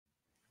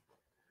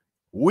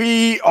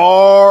We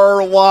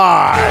are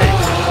live.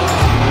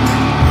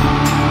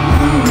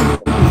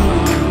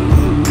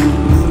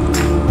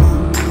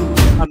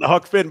 On the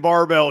Huck Finn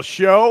Barbell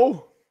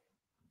Show,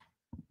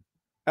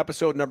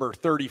 episode number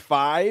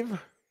 35,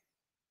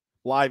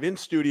 live in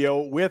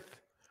studio with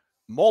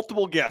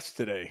multiple guests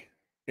today,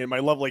 and my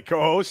lovely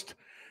co-host,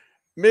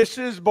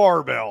 Mrs.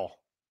 Barbell.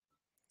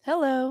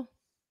 Hello.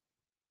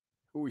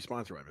 Who are we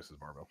sponsored by, Mrs.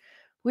 Barbell?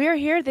 We are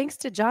here thanks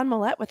to John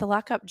Millette with the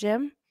Lockup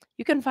Gym.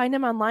 You can find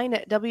him online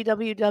at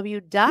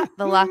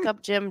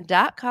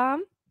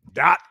www.thelockupgym.com.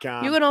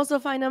 You can also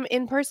find him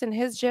in person.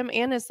 His gym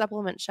and his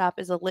supplement shop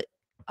is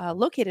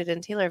located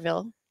in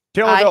Taylorville,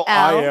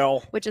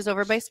 IL, which is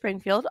over by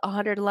Springfield,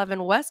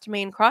 111 West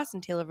Main Cross in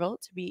Taylorville,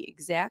 to be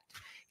exact.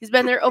 He's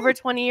been there over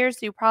 20 years,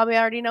 so you probably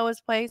already know his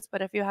place,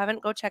 but if you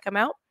haven't, go check him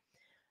out.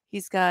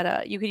 He's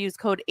got you could use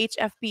code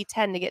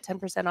HFB10 to get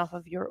 10% off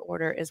of your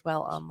order as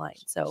well online.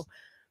 So,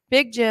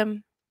 big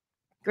gym,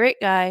 great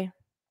guy.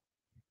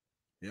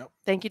 Yep.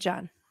 Thank you,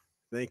 John.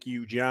 Thank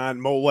you,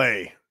 John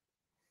Mole.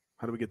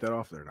 How do we get that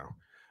off there now?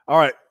 All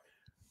right.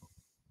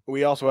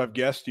 We also have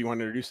guests. Do you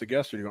want to introduce the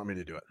guests, or do you want me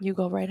to do it? You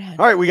go right ahead.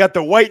 All right. We got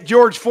the white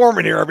George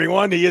Foreman here,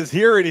 everyone. He is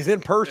here, and he's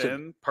in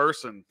person.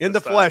 In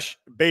the flesh,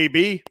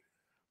 baby.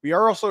 We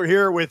are also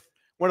here with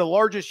one of the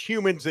largest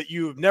humans that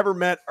you've never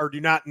met or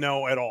do not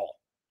know at all.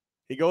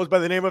 He goes by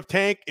the name of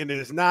Tank, and it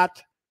is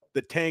not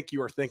the Tank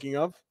you are thinking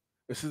of.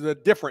 This is a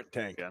different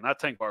Tank. Yeah, not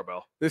Tank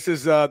Barbell. This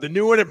is the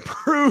new and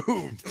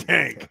improved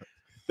Tank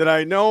that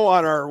I know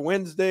on our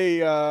Wednesday,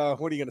 what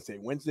are you going to say,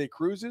 Wednesday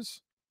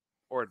cruises?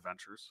 Or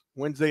adventures.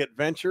 Wednesday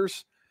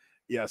adventures.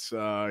 Yes,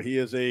 he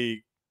is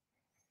a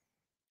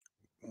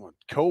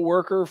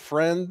co-worker,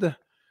 friend.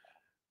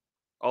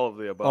 All of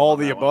the above. All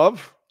the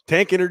above.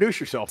 Tank, introduce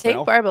yourself, Tank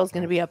pal. Barbell's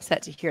going to be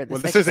upset to hear this.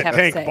 Well, this isn't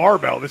Tank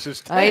Barbell. This is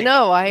Tank. I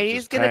know.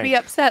 He's going to be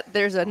upset.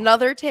 There's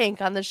another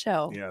Tank on the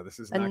show. Yeah, this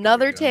is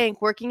another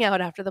Tank working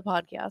out after the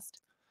podcast.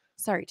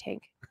 Sorry,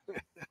 Tank.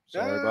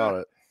 Sorry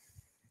about it.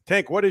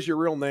 Tank, what is your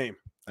real name?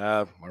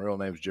 My real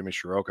name is Jimmy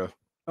Shiroka.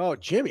 Oh,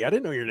 Jimmy. I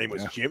didn't know your name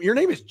was Jimmy. Your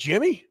name is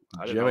Jimmy?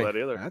 I didn't know that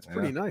either. That's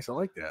pretty nice. I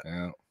like that.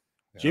 Yeah.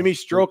 Jimmy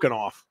stroking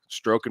off.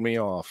 Stroking me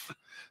off.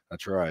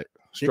 That's right.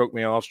 Stroke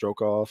me off,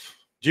 stroke off.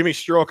 Jimmy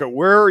Stroka.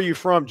 Where are you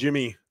from,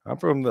 Jimmy? I'm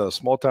from the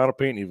small town of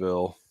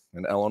Pinckneyville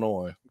in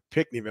Illinois.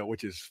 Pinckneyville,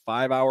 which is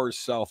 5 hours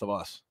south of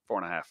us.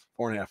 4.5.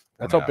 4.5.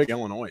 That's how big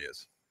Illinois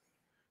is.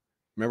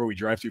 Remember, we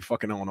drive through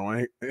fucking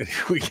Illinois.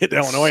 We get to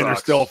Illinois and there's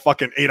still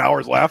fucking 8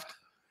 hours left.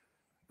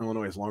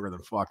 Illinois is longer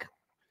than fuck.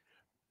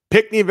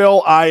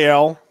 Pinckneyville,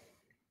 IL.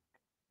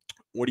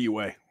 What do you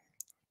weigh?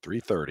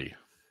 330.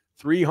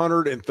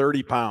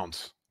 330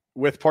 pounds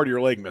with part of your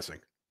leg missing.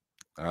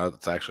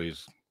 It's actually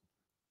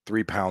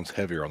 3 pounds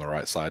heavier on the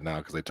right side now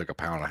because they took 1.5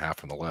 pounds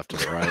from the left to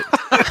the right.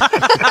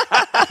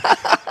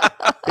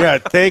 Yeah,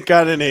 Tank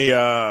got in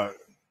a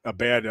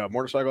bad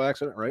motorcycle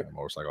accident, right? Yeah,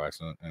 motorcycle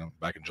accident,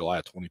 back in July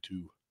of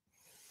 22.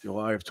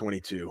 July of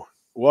 22.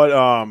 What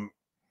are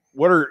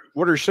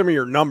some of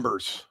your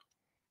numbers?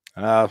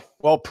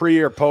 Well, pre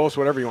or post,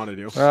 whatever you want to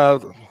do.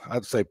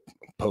 I'd say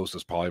post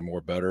is probably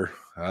more better.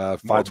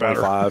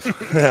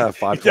 525. Yeah,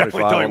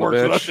 525 on the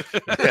bench.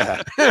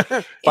 Yeah.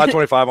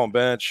 525 on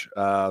bench.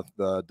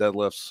 The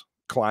deadlifts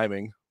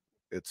climbing.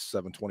 It's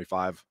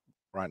 725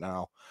 right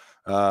now.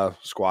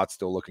 Squat's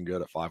still looking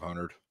good at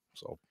 500.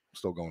 So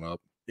still going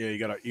up. Yeah, you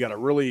gotta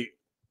really.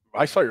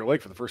 I saw your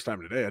leg for the first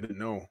time today. I didn't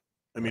know.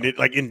 I mean, it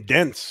like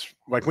indents.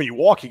 Like when you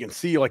walk, you can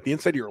see like the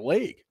inside of your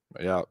leg.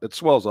 Yeah, it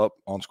swells up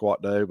on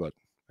squat day, but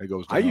it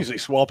goes down. I usually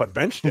swell up on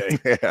bench day.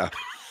 Yeah,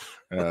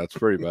 it's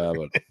pretty bad,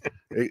 but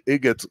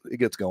it gets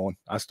going.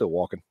 I'm still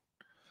walking.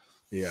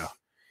 Yeah.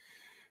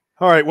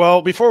 All right.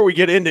 Well, before we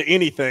get into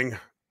anything,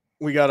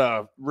 we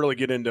gotta really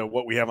get into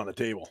what we have on the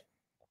table.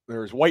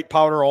 There's white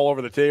powder all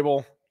over the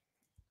table.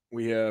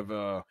 We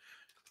have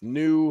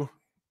new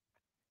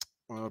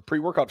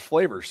pre-workout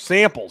flavors,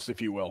 samples,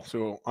 if you will.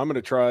 So I'm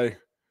gonna try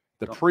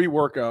the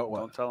pre-workout.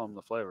 Well, don't tell them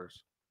the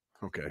flavors.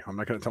 Okay, I'm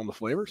not gonna tell them the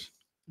flavors.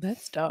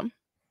 That's dumb.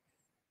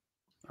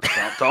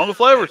 Tell them the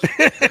flavors.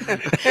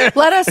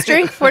 Let us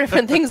drink 4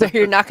 different things, or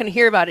you're not going to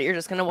hear about it. You're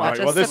just going to watch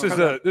us. Well, this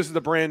is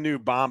the brand new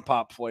Bomb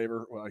Pop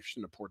flavor. Well, I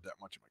shouldn't have poured that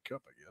much in my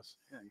cup, I guess.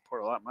 Yeah, you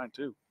poured a lot in mine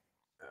too.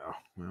 Yeah.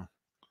 Well.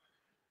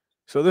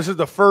 So this is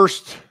the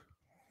first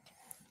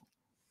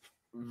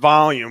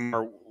volume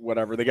or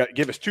whatever. They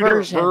give us two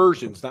different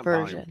versions, not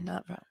volume.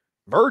 Not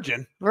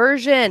volume.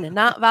 Version,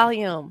 not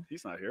volume.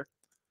 He's not here.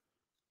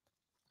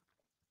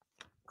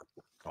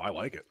 Oh, I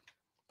like it.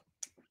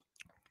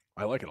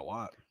 I like it a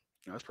lot.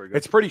 That's pretty good.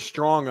 It's pretty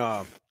strong.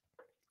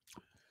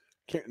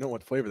 Can't know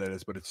what flavor that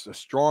is, but it's a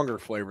stronger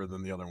flavor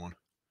than the other one.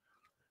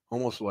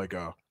 Almost like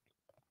I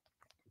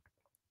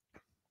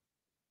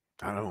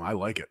don't know. I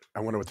like it.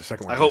 I wonder what the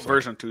second one. I hope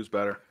version 2 is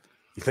better.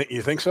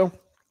 You think so?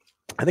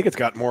 I think it's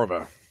got more of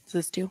a. Is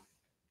this 2?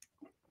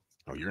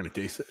 Oh, you're gonna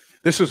taste it.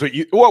 This is what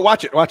you. Oh,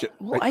 watch it. Watch it.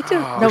 Well, I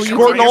didn't. No, you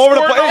squirting all over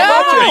the place.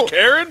 No!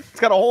 Karen.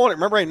 It's got a hole in it.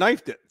 Remember, I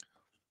knifed it.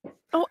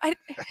 Oh,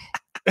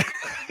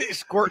 He's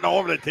squirting all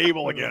over the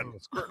table again.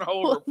 Squirting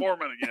all over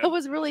Foreman That again.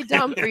 was really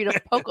dumb for you to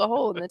poke a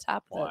hole in the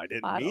top of Well, the I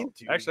didn't bottle. mean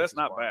to. Actually, that's Mrs.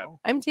 not bad. Barlow.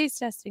 I'm taste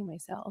testing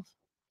myself.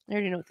 I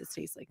already know what this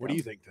tastes like. What do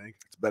you think, Tank?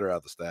 It's better out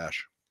of the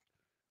stash.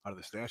 Out of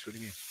the stash? What do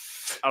you mean?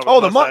 Out of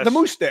Oh, mustache. the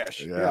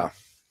moustache. Yeah.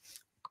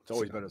 It's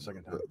always better the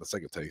second time. The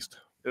second taste.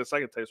 The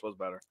second taste was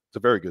better. It's a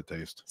very good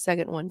taste.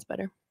 Second one's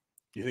better.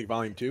 You think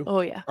volume 2?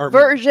 Oh yeah. Or-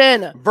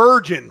 Virgin.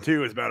 Virgin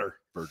 2 is better.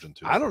 Virgin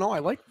too. I don't know.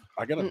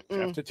 I gotta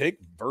have to take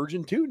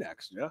Virgin 2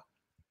 next. Yeah.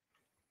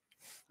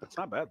 That's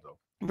not bad though.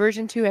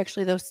 Version 2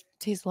 actually those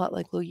taste a lot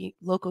like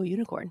Loco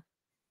Unicorn.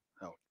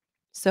 Oh.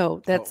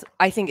 So that's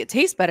I think it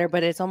tastes better,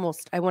 but it's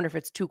almost I wonder if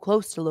it's too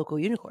close to Loco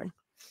Unicorn.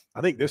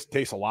 I think this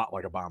tastes a lot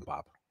like a bomb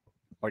pop.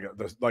 Like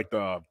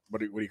the what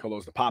do you call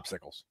those? The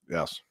popsicles.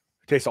 Yes.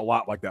 It tastes a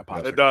lot like that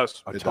popsicle. It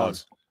does. A It ton.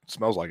 does. It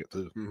smells like it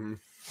too. Mhm.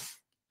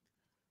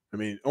 I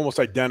mean, almost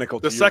identical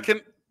to The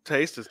second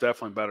taste is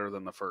definitely better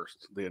than the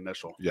first, the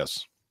initial.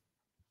 Yes.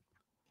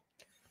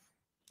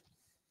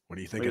 What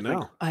are you do you thinking think?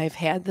 now? I've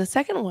had the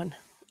second one.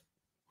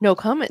 No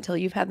comment till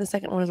you've had the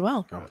second one as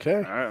well. Okay.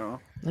 I don't know.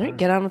 All right,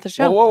 get on with the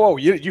show. Whoa.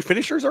 You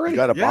finished yours already? You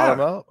got to Yeah. bottom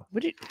up.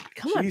 Would you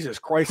come on? Jesus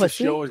Christ, this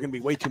pussy. show is going to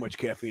be way too much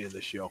caffeine in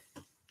this show.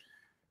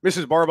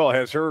 Mrs. Barbell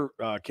has her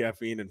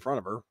caffeine in front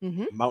of her.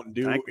 Mm-hmm. Mountain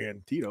Dew Thank-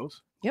 and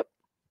Tito's. Yep.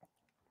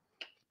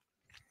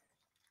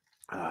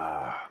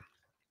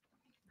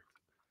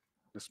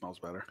 This smells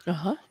better.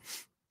 Uh-huh.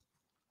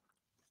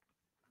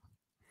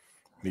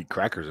 Need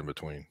crackers in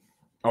between.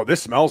 Oh,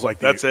 this smells like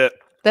That's it.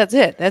 That's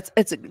it.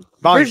 It's a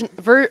Volume,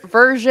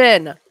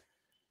 version.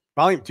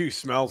 volume 2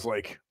 smells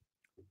like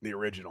the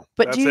original.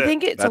 But That's do you it.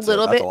 think it's That's a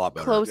little that's bit a lot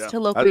better. close Yeah. to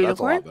Loco That's a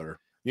Unicorn? lot better.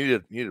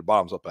 You need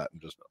bottoms up at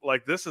and just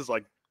Like this is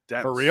like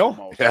dense. For real?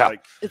 almost. Yeah.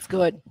 Like, It's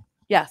good.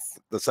 Yes.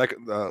 the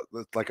second.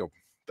 It's like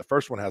the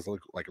first one has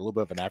like a little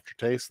bit of an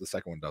aftertaste. The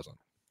second one doesn't.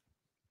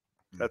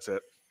 that's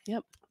it.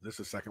 This is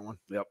the second one?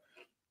 Yep.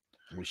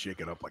 We shake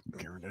it up like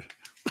Karen did.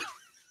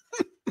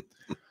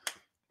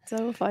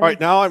 So funny. All right,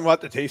 now I'm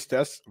about to taste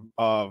test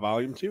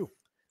volume 2.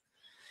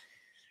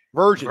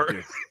 Virgin Vir-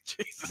 2.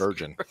 Jesus.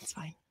 Virgin. It's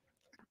fine.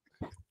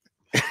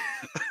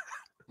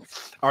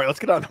 All right, let's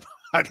get on the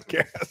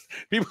podcast.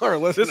 People are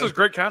listening. This is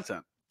great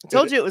content. I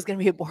told you it was going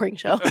to be a boring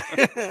show.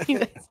 You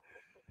guys-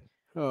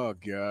 Oh,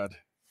 God.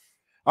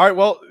 All right,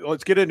 well,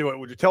 let's get into it.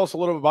 Would you tell us a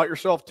little bit about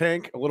yourself,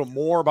 Tank? A little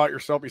more about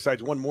yourself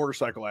besides one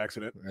motorcycle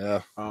accident.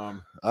 Yeah.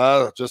 Weren't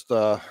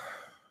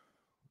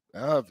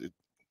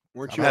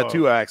I've you had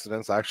 2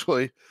 accidents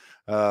actually.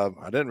 I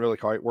didn't really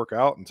quite work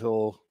out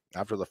until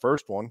after the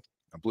first one.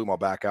 I blew my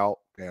back out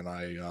and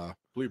I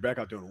blew your back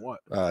out doing what?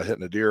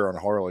 hitting a deer on a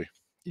Harley.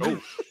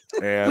 Oh.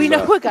 And we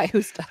know a guy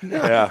who's done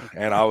that. yeah,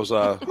 and I was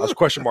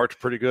question marked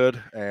pretty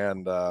good,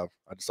 and I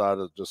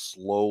decided to just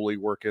slowly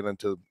work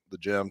into the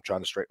gym, trying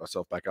to straighten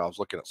myself back out. I was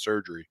looking at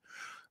surgery,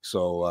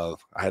 so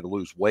I had to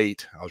lose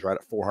weight. I was right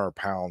at 400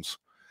 pounds,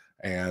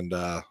 and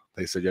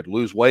they said you had to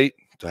lose weight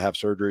to have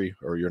surgery,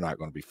 or you're not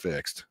going to be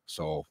fixed.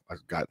 So I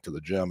got to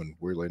the gym, and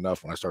weirdly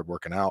enough, when I started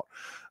working out,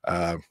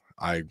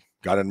 I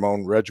got in my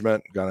own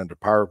regiment, got into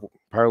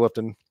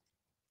powerlifting,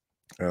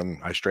 and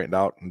I straightened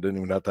out and didn't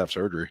even have to have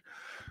surgery.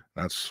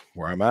 That's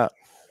where I'm at.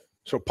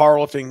 So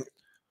powerlifting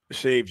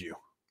saved you.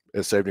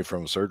 It saved me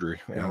from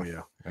surgery. Oh,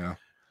 Yeah. yeah.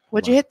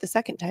 What'd you hit the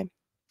second time?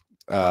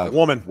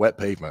 Woman. Wet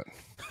pavement.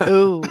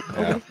 Ooh.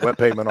 Yeah. Wet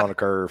pavement on a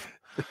curve.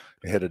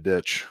 Hit a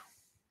ditch.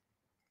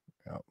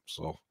 Yeah.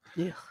 So,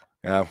 Yeah.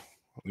 yeah.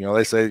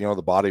 They say,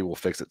 the body will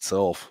fix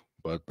itself,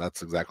 but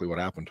that's exactly what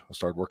happened. I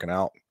started working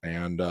out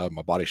and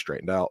my body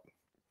straightened out.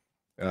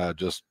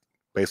 Just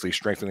basically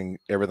strengthening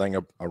everything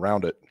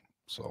around it.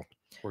 So,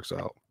 works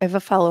out. I have a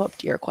follow-up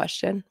deer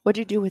question. What'd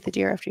you do with the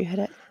deer after you hit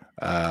it?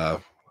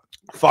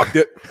 Fucked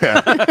it.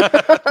 Yeah.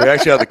 We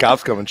actually had the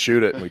cops come and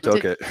shoot it, and we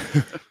took it.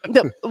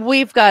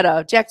 We've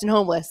got Jackson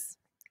Homeless.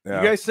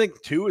 Yeah. You guys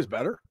think 2 is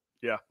better?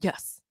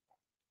 Yes.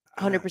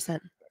 100%.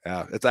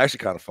 Yeah, it's actually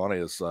kind of funny.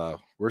 Is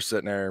we're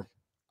sitting there.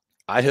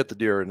 I hit the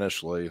deer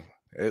initially.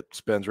 It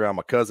spins around.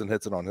 My cousin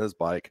hits it on his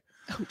bike,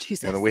 Oh,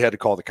 Jesus. and then we had to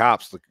call the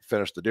cops to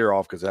finish the deer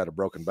off because it had a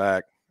broken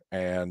back,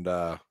 and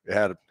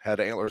it had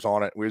antlers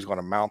on it. We was going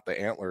to mount the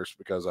antlers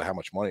because of how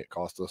much money it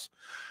cost us,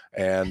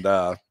 and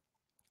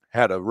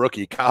had a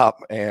rookie cop,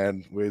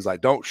 and we was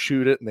like, "Don't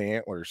shoot it in the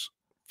antlers."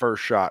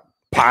 First shot,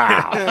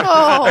 pow!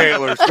 Oh.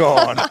 Antlers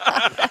gone.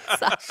 That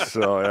sucks.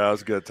 So yeah, it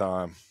was a good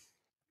time.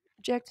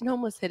 Jackson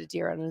Homeless hit a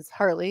deer on his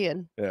Harley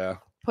and Yeah.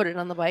 put it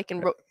on the bike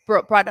and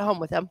brought it home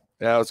with him.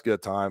 Yeah, it was a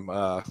good time.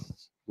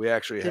 We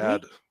actually Did we?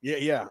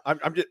 had Yeah.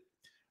 I'm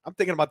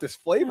thinking about this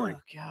flavoring.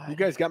 Oh, God. You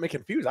guys got me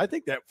confused. I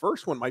think that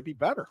first one might be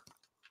better.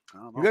 I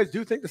don't You know. guys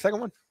do think the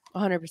second one?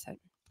 100%.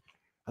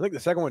 I think the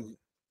second one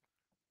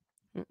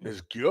Mm-mm.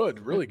 is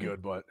good, really Mm-mm.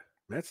 good, but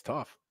that's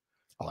tough.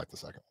 I like the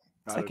second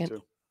one. I did Second.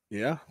 too.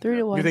 Yeah.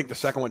 3-1. You think the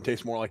second one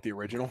tastes more like the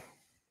original?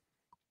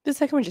 The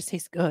second one just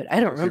tastes good. I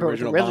don't The remember what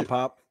original the Bomb original.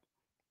 Pop.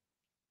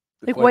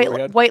 The Like flavor we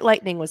had? White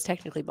Lightning was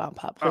technically Bomb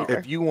Pop Oh. flavor,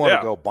 If you want Yeah.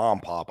 to go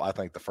bomb pop, I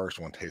think the first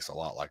one tastes a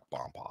lot like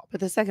bomb pop. but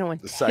the second one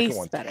The tastes second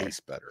one better.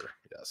 tastes better.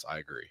 Yes, I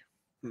agree.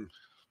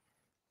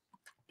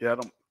 Yeah, I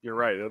don't. You're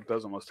right. It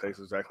does almost taste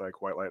exactly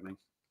like White Lightning.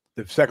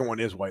 The second one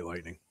is White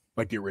Lightning,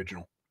 like the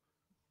original,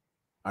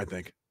 I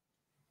think.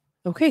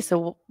 Okay,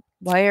 so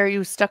why are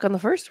you stuck on the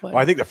first one?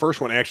 Well, I think the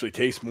first one actually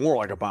tastes more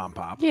like a Bomb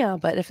Pop. Yeah,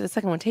 but if the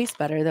second one tastes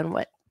better, then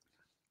what?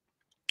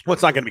 Well,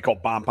 it's not going to be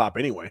called Bomb Pop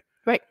anyway.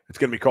 Right. It's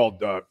going to be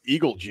called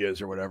Eagle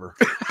Jizz or whatever.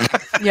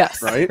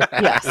 Yes. Right?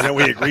 Yes. And then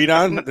we agreed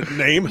on the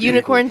name.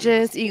 Unicorn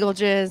Jizz, Eagle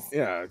Jizz.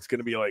 Yeah, it's going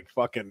to be like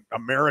fucking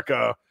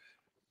America.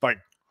 Like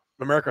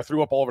America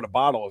threw up all over the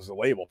bottle as the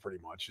label, pretty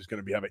much. It's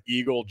going to have an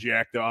eagle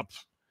jacked up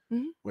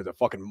with a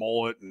fucking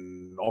mullet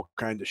and all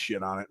kinds of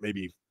shit on it.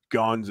 Maybe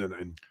guns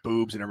and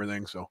boobs and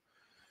everything. So,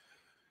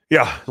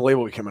 yeah, the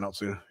label will be coming out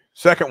soon.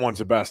 Second one's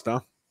the best, huh?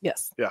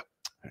 Yes. Yeah.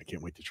 I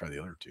can't wait to try the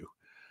other two.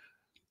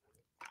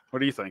 What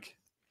do you think?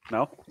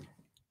 No?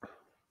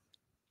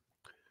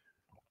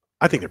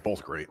 I think they're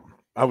both great.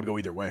 I would go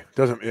either way.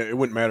 It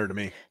wouldn't matter to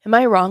me. Am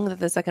I wrong that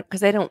the second,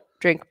 because I don't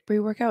drink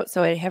pre-workout,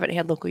 so I haven't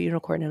had Local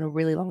Unicorn in a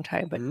really long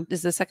time, but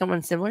is the second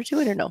one similar to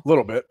it or no? A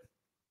little bit.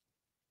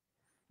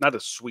 Not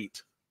as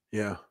sweet.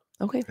 Yeah.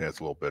 Okay. Yeah, it's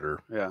a little bitter.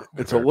 Yeah.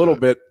 It's a little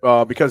bit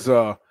because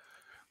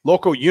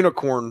Local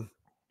Unicorn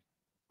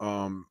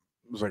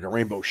was like a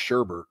rainbow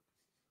sherbet.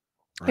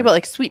 Right? Yeah, but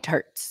like sweet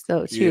tarts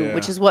though too,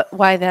 which is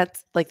why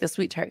that's like the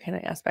sweet tart kind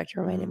of aspect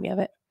reminded me of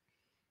it.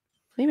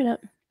 Maybe not.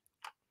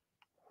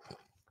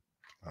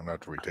 I'm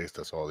not to retaste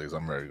this all these.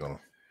 I'm ready to go.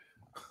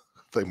 I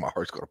think my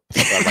heart's gonna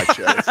pop out of my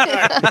chest.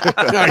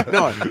 I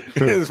know.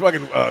 It's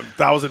fucking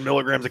 1,000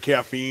 milligrams of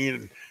caffeine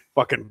and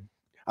fucking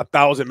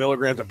 1,000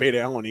 milligrams of beta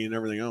alanine and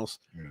everything else.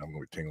 Yeah, I'm gonna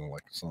be tingling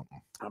like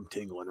something. I'm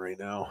tingling right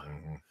now.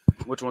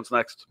 Which one's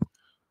next?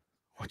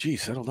 Oh,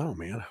 geez, settle down,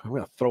 man. I'm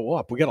gonna throw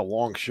up. We got a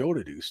long show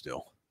to do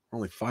still. We're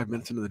only 5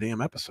 minutes into the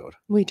damn episode.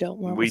 We don't.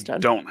 We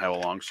don't have a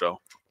long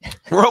show.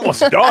 We're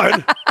almost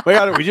done.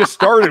 We just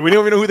started. We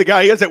don't even know who the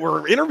guy is that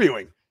we're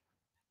interviewing.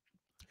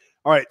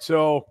 All right,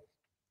 so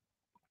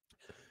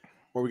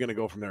where are we going to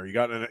go from there? You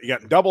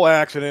got double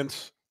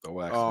accidents.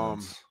 Double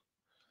accidents.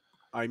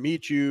 I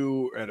meet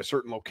you at a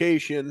certain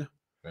location.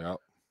 Yeah.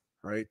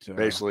 Right.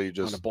 Basically,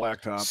 just on the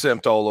blacktop,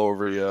 simped all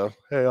over you.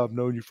 Hey, I've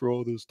known you for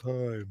all this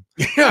time.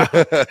 Yeah.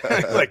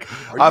 Like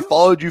I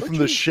followed you from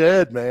the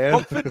shed,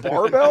 man.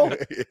 Barbell.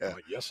 Yeah.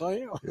 Like, yes, I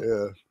am.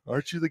 Yeah.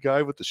 Aren't you the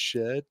guy with the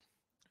shed?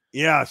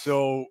 Yeah.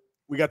 So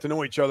we got to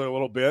know each other a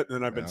little bit, and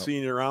then I've been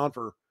seeing you around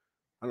for,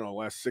 I don't know,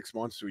 last 6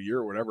 months to a year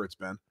or whatever it's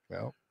been.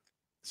 Yeah.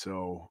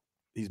 So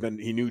he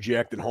knew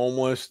Jacked and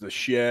Homeless, the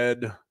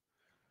shed.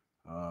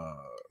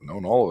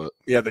 Known all of it.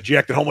 Yeah, the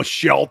Jacked and Homeless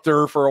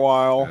shelter for a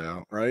while.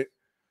 Yeah. Right.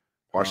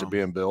 Watched it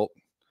being built.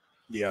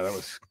 Yeah,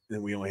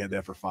 and we only had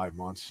that for 5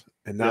 months.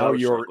 And now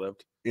you're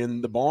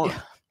in the barn.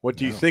 Yeah. What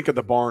do you think of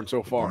the barn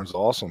so far? The barn's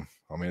awesome.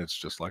 I mean, it's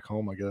just like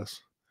home, I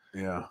guess.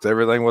 Yeah. It's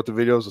everything what the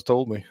videos have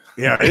told me.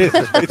 Yeah, it is.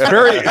 It's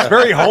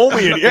very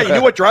homey. And yeah, you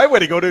knew what driveway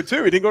to go to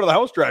too. He didn't go to the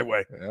house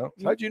driveway. Yeah.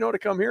 So how'd you know to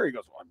come here? He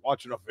goes, well, I'm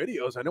watching enough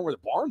videos. I know where the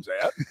barn's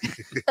at.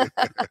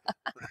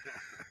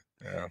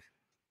 Yeah.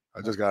 I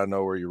just got to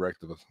know where you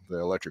wrecked the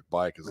electric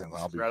bike.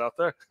 I'll be right out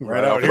there.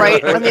 Right out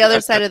right on the other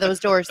side of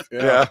those doors.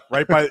 Yeah.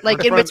 Right by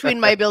like in between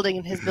my building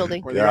and his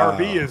building. Where the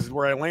RV is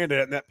where I landed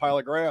at in that pile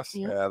of grass.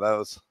 Yeah, it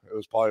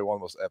was probably one of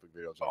the most epic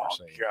videos I've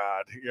ever seen.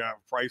 God. Yeah.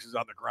 Price is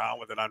on the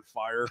ground with it on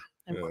fire.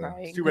 I'm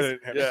crying. It's too bad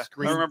it had a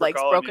screen. I remember like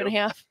broken in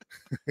half.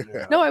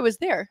 Yeah. No, I was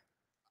there.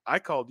 I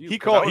called you. He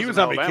was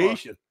on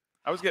vacation.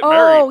 I was getting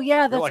married. Oh,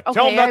 yeah. That's like, okay.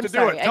 Tell him not I'm to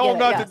sorry. do it. Tell him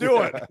not yeah. to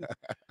do it.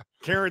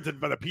 Karen's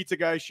but the pizza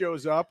guy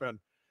shows up and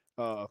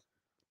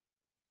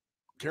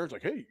Karen's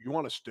like, hey, you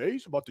want to stay?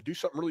 He's about to do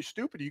something really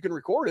stupid. You can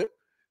record it.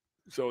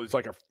 So it's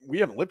like we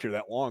haven't lived here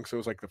that long. So it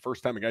was like the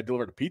first time a guy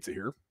delivered a pizza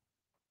here.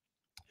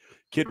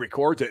 Kid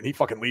records it and he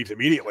fucking leaves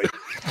immediately.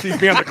 Sees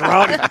me on the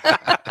ground.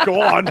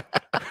 Go on.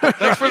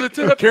 Thanks for the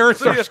tip. Karen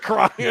starts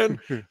crying.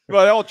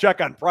 But I'll check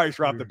on Price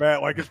right off the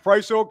bat. Like, is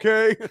Price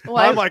okay? Well,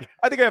 I'm like,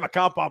 I think I have a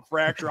compound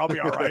fracture. I'll be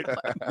all right.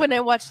 When I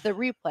watched the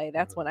replay,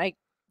 that's when I.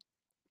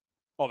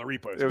 Oh, the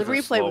replay. The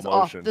replay was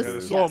off. The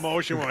slow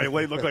motion when I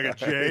looked like a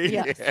J.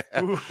 Yes.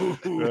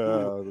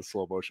 The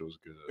slow motion was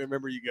good. I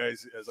remember you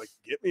guys as like,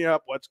 get me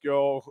up, let's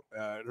go.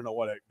 I don't know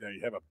what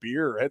you have a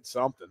beer or had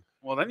something.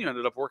 Well, then you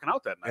ended up working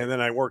out that night. And then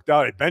I worked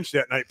out. I benched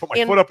that night, put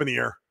my foot up in the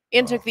air.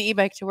 And took the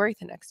e-bike to work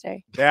the next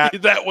day.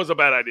 That was a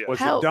bad idea. Was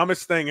the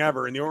dumbest thing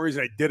ever. And the only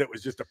reason I did it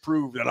was just to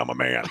prove that I'm a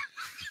man.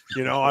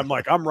 I'm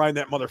like, I'm riding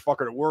that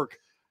motherfucker to work.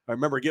 I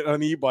remember getting on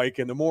the e-bike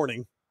in the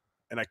morning.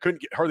 And I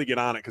couldn't hardly get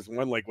on it because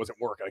one leg wasn't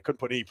working. I couldn't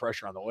put any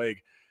pressure on the leg.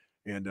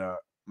 And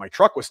my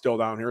truck was still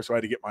down here, so I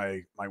had to get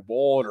my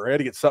wallet or I had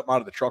to get something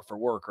out of the truck for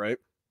work, right?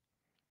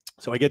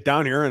 So I get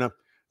down here and I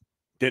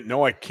didn't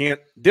know I can't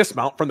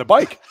dismount from the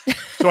bike.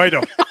 So I had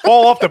to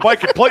fall off the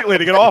bike completely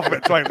to get off of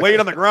it. So I laid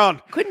on the ground.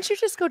 Couldn't you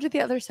just go to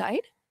the other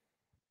side?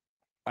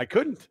 I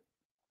couldn't.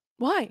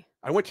 Why?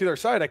 I went to the other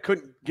side. I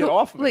couldn't get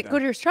off of it. Go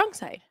to your strong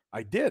side.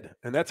 I did.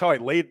 And that's how I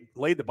laid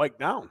the bike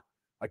down.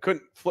 I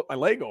couldn't flip my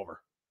leg over.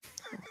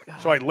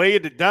 So I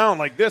laid it down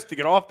like this to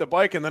get off the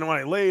bike. And then when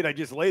I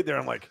just laid there.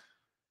 I'm like,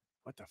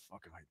 what the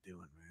fuck am I doing,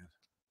 man?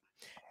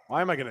 Why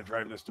am I going to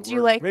drive this to Do you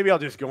work? like- Maybe I'll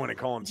just go in and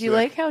call him Do you sick.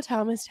 like how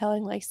Tom is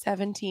telling like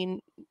 17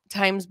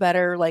 times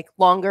better, like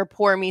longer,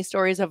 poor me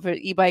stories of an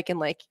e-bike? And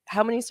like,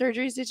 how many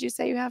surgeries did you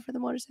say you have for the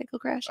motorcycle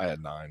crash? I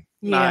had 9.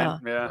 Yeah. 9,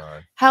 yeah.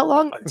 9. How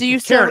long do you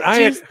still? Karen, I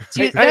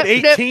had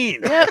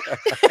 18. Yep.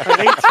 I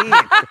had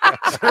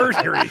 18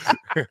 surgeries.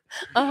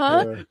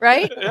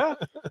 Right? Yeah.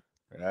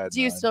 I had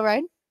Do you 9. still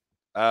ride?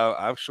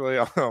 Actually,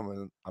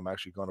 I'm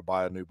actually going to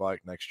buy a new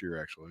bike next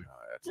year. Actually,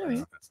 All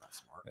right. That's not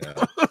smart.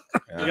 yeah.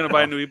 You're gonna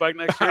buy a new e-bike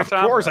next year, Of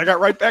Tom? course, I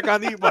got right back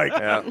on the e-bike.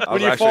 Yeah, I When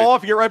was you actually, fall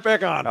off, you get right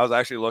back on. I was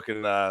actually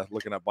looking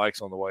at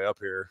bikes on the way up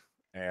here,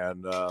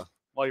 and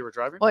While you were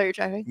driving? While you're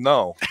driving?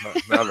 no,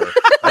 never.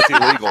 That's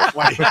illegal.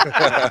 Why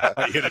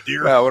you hit a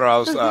deer? Yeah, when I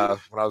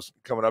was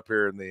coming up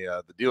here, and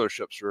the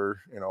dealerships were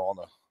on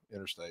the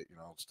interstate,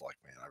 it's like,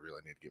 man, I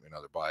really need to get me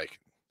another bike.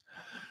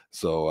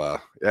 So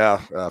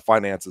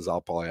finances, I'll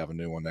probably have a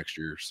new one next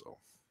year. So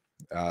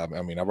I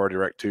mean, I've already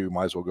wrecked 2,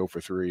 might as well go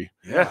for 3.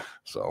 Yeah.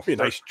 So It'd be a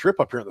nice trip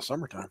up here in the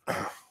summertime.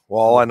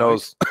 well, all I know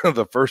is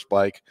the first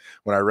bike,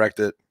 when I wrecked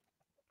it,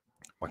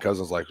 my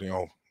cousin's like,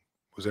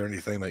 was there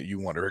anything that you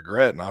want to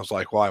regret? And I was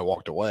like, well, I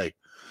walked away.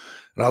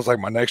 And I was like,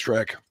 my next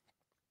wreck,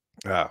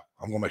 I'm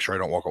gonna make sure I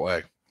don't walk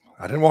away.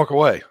 I didn't walk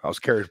away. I was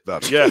carried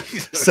about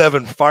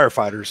 7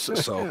 firefighters.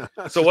 So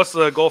what's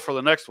the goal for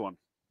the next one?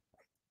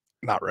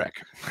 not wreck.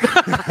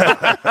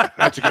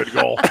 That's a good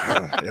goal.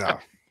 Yeah.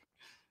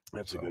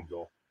 That's a good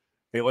goal.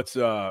 Hey, let's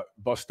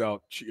bust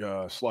out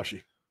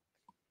slushy.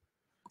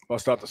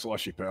 Bust out the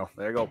slushy, pal.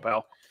 There you go,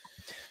 pal.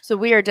 So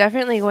we are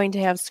definitely going to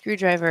have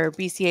screwdriver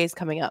BCAs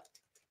coming up.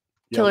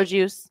 Yeah. Killer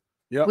juice.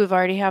 Yep. We've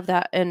already have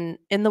that in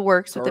the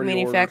works with the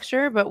Already ordered.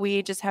 manufacturer, but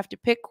we just have to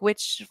pick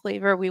which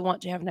flavor we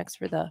want to have next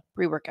for the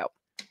pre-workout.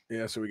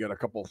 Yeah, so we got a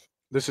couple.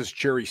 This is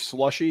cherry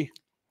slushy.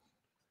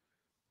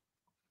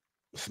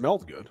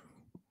 Smelled good.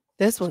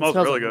 This one Smells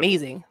smells really good.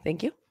 amazing.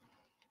 Thank you.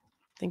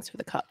 Thanks for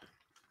the cup.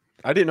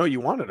 I didn't know you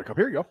wanted a cup.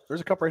 Here you go.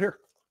 There's a cup right here.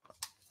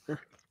 I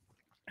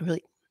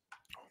really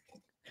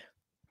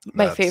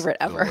my That's favorite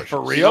ever. delicious.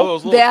 For You know real?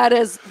 those little, That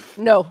is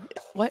no.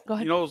 What? Go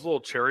ahead. you know those little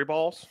cherry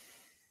balls?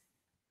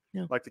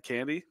 No. Like the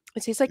candy?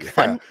 It tastes like Yeah.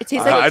 fun. It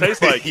tastes I like it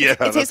tastes like- yeah, it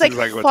tastes that's like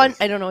exactly what it fun.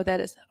 tastes I don't know what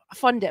that is. A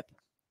fun dip.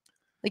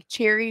 Like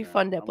cherry Yeah,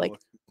 fun dip. I'm Like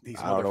looking. These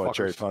I don't know what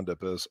cherry motherfuckers. fun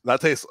dip is. That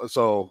tastes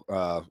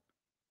so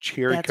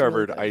cherry That's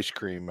covered really good. ice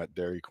cream at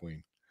Dairy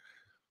Queen.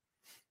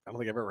 I don't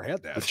think I've ever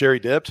had The that. cherry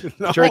dipped? No.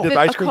 The cherry Like dipped the-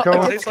 ice a cream co- It a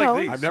cone? tastes like cone?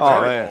 these. I've never Oh,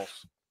 had man.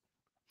 balls.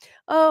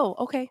 oh,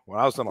 okay. When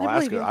I was in I believe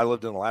Alaska, you. I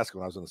lived in Alaska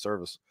when I was in the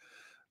service.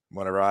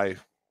 Whenever I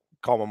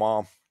call my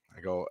mom,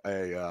 I go,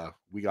 hey,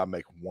 we got to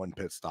make one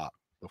pit stop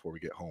before we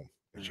get home.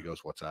 And she goes,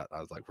 what's that? I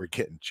was like, we're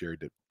getting cherry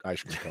dipped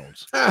ice cream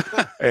cones.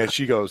 And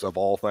she goes, of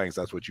all things,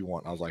 that's what you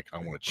want. I was like, I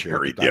want a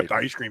Cherry cherry dipped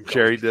ice cream.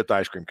 cherry dipped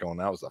ice cream cone.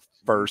 That was the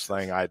first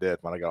thing I did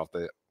when I got off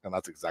and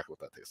that's exactly what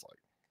that tastes like.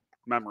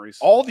 Memories.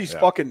 All these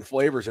Yeah. fucking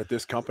flavors that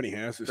this company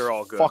has is They're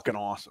all good. fucking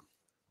awesome.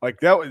 Like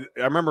that was,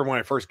 I remember when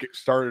I first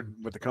started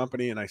with the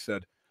company and I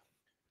said,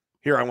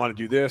 here, I want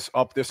to do this,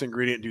 up this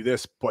ingredient, do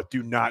this, but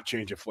do not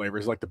change the flavor.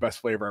 It's like the best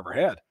flavor I ever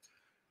had.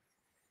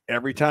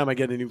 Every time I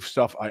get a new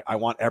stuff, I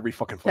want every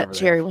fucking flavor. That they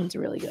cherry have. one's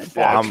really good.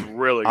 Yeah, I'm- it's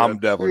really good. I'm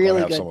definitely Really going to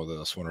have good. some of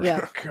this. Whenever,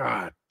 Yeah.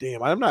 God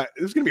damn, I'm not.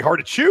 This is gonna be hard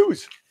to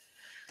choose.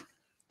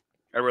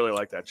 I really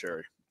like that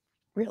cherry.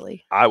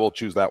 Really. I will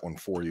choose that one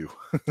for you.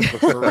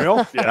 For real?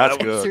 Yeah, That's that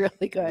good. was It's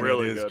really good.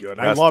 Really It is good.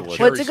 I That's love delicious.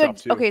 cherry What's a good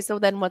stuff, too. okay, so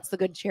then what's the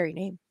good cherry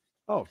name?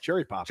 Oh,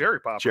 cherry pop. cherry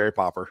pop. Cherry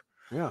popper.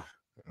 Yeah.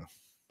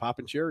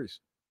 Popping cherries.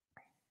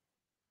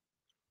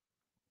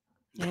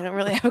 I don't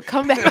really have a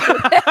comeback. for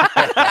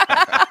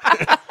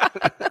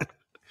that.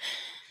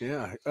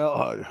 Yeah.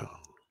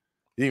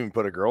 You even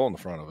put a girl in the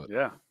front of it.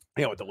 Yeah.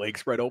 Yeah, with the leg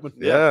spread open.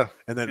 Yeah.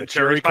 And then And the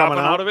cherry popping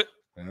coming out of it.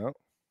 Yeah.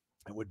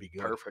 That would be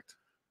good. Perfect.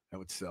 That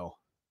would sell.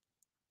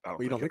 I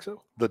Well, you don't think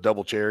so? The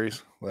double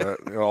cherries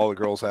that all the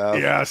girls have.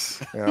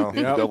 Yes. Yep.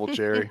 Double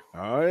cherry.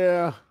 Oh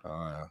yeah. Oh,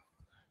 yeah.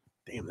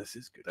 Damn, this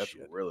is good That's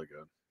shit. really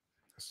good.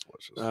 It's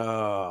delicious.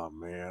 Oh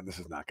man, this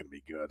is not going to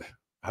be good.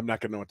 I'm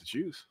not going to know what to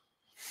choose.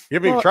 You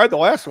haven't even Well- tried the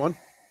last one.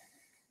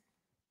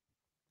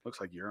 Looks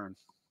like urine.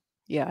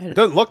 Yeah. It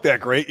doesn't look that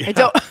great. I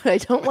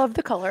don't love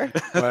the color.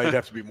 Well, it'd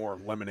have to be more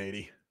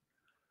lemonade-y.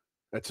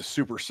 That's a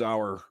super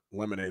sour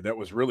lemonade. That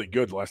was really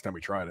good the last time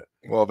we tried it.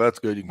 Well, if that's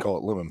good, you can call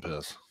it lemon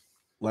piss.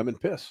 Lemon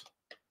piss.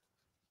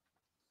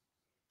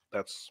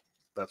 That's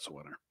the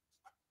winner.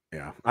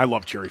 Yeah, I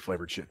love cherry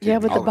flavored shit too. Yeah,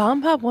 but the I'll-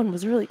 Bomb Pop one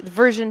was really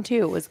version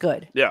 2 was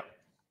good. Yeah.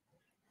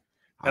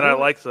 And I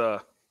like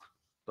the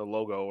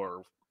logo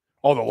or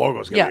Oh, the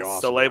logo's gonna be Yes.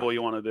 awesome. the label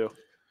you want to do.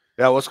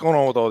 Yeah, what's going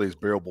on with all these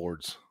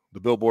billboards? The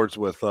billboards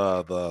with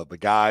the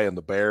guy and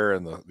the bear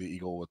and the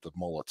eagle with the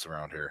mullets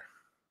around here.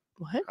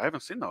 What? I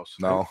haven't seen those.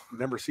 No, I've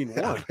never seen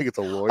I one. think it's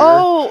a lawyer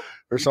Oh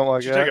or something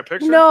like Did you that. take a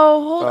picture?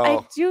 no! Hold, I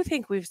Oh. do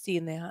think we've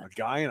seen that. A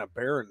guy and a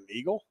bear and an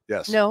eagle.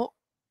 Yes. No,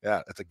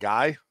 Yeah, it's a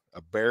guy,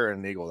 a bear,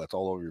 and an eagle. That's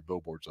all over your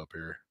billboards up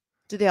here.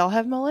 do they all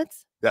have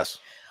mullets? Yes.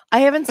 I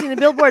haven't seen the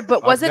billboard, but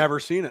I've was it? never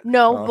seen it.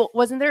 No, No. but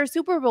wasn't there a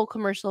Super Bowl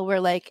commercial where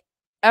like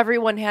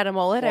everyone had a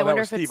mullet. Well, I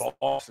wonder that was if Steve it's.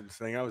 Austin's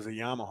thing. That was a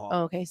Yamaha.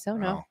 Oh, okay, so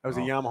no. That was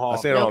a I Yamaha.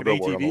 seen it on a making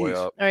billboard on the way ATVs.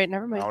 up. All right,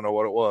 never I mind. don't know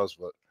what it was,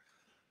 but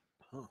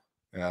Huh.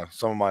 yeah,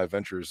 some of my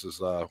adventures is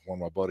one of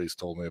my buddies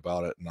told me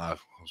about it, and I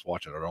was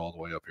watching it all the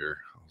way up here.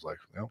 I was like,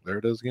 well, there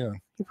it is again.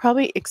 You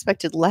probably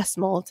expected less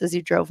mullets as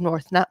you drove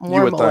north, not more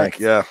You would mullets.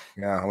 think,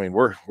 yeah. I mean,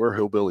 we're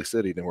hillbilly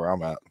city than where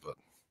I'm at, but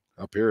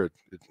up here,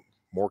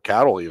 more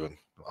cattle even.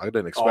 I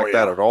didn't expect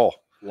that at all.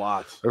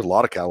 Lots. There's a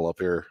lot of cattle up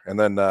here, and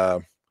then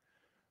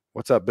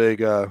what's that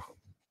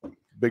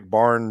big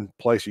barn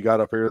place you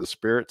got up here? The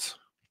Spirits.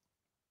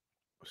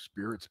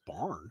 Spirits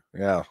Barn.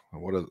 Yeah.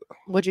 What is it?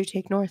 What'd you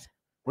take north?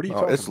 What are you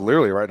talking It's about?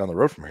 literally right down the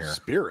road from here.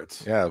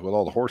 Spirits. Yeah, with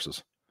all the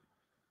horses.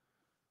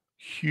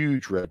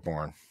 Huge red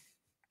barn.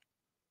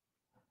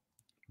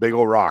 Big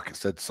old rock. It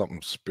said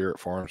something Spirit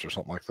Farms or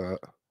something like that.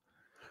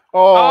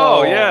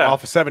 Oh, yeah.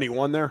 Off of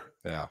 71 there.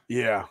 Yeah.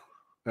 Yeah.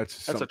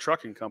 That's a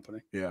trucking company.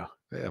 Yeah.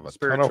 They have a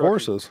Spirit ton of Trucking.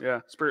 horses.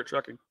 Yeah, Spirit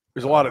Trucking.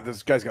 There's a lot of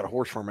this guy's got a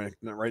horse farm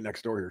right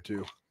next door here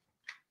too.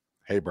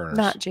 Hay burners.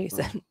 Not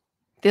Jason.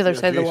 The other Yeah,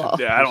 side of the Jason. wall.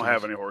 Yeah, I don't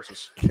have any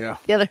horses. Yeah.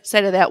 The other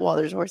side of that wall,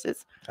 there's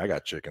horses. I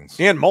got chickens.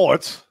 And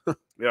mullets.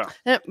 Yeah.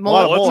 lot of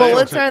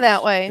Mullets are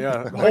that way.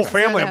 Yeah. The whole Horses are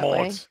family of that way.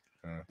 mullets.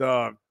 Yeah.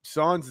 The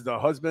sons, the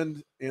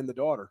husband, and the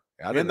daughter.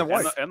 I And the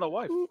wife. And the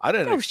wife. I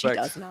didn't No, she expect.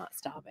 does not.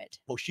 Stop it.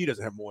 Well, she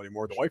doesn't have one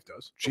anymore. The wife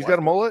does. She's got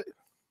a mullet.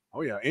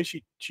 Oh yeah, and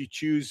she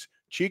chews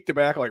cheek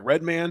tobacco like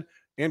Red Man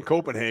and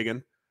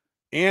Copenhagen,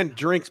 and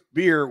drinks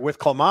beer with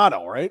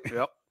Clamato. Right?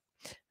 Yep.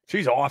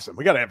 She's awesome.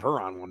 We got to have her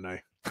on one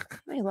night.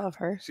 I love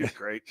her. She's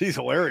great. She's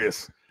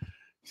hilarious.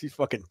 She's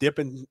fucking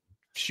dipping,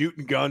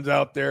 shooting guns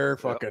out there,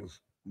 fucking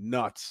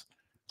nuts.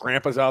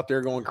 Grandpa's out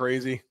there going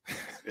crazy,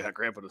 Yeah,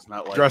 Grandpa does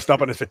not like dressed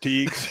up in his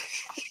fatigues.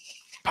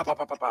 Pow, pow,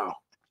 pow, pow, pow.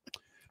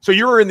 So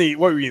you were in the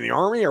what? Were you in the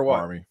army or what?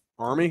 Army.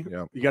 Army.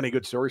 Yeah. You got any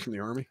good stories from the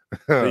army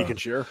that you can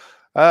share?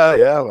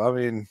 Yeah. I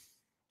mean,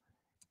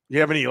 You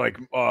have any like?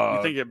 You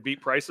think it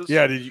beat prices?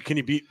 Yeah. Can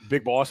you beat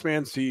Big Boss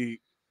Man? See,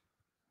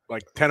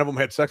 like 10 of them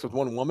had sex with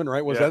one woman,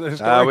 right? Was Yeah. that the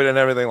story? we didn't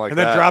have anything like and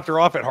that. then dropped her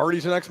off at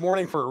Hardee's the next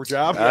morning for a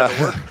job. He had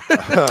to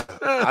work.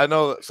 I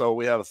know. So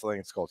we have a thing.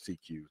 It's called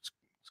CQ. It's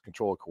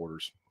control of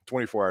quarters,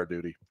 24-hour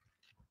duty.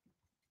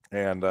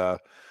 And I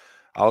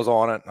was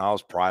on it, and I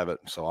was private.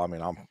 So I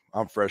mean,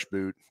 I'm fresh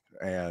boot,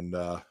 and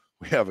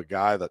we have a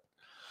guy that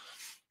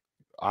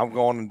I'm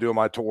going and doing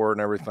my tour and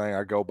everything.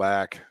 I go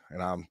back,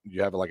 and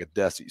you have like a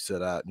desk that you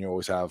sit at, and you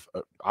always have.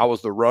 I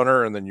was the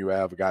runner, and then you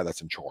have a guy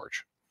that's in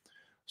charge.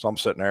 So I'm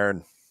sitting there,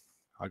 and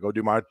I go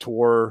do my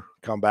tour.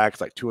 Come back.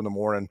 It's like 2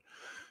 a.m.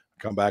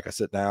 Come back. I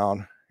sit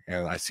down,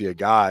 and I see a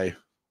guy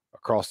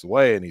across the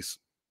way, and he's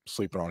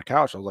sleeping on a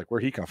couch. I was like,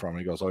 "Where'd he come from?" And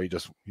he goes, "Oh, he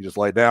just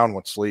laid down,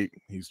 went to sleep.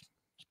 He's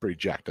pretty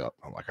jacked up."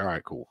 I'm like, "All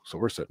right, cool." So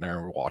we're sitting there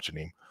and we're watching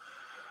him.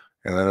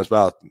 And then it's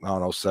about, I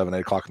don't know, 7, 8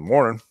 o'clock in the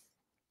morning.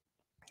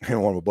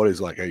 And one of my buddies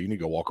is like, "Hey, you need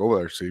to go walk over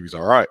there, see if he's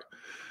all right."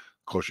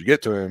 The closer you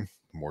get to him,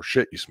 the more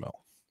shit you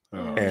smell.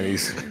 And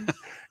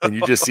and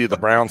you just see the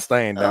brown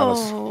stain down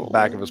his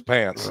back of his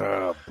pants.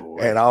 Oh, boy.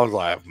 And I was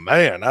like,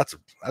 "Man, that's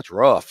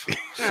rough."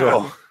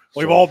 So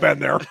We've all been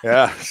there.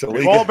 yeah. So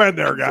We've all been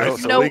there,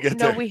 guys. So no, we get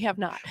there. we have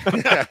not.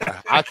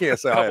 I can't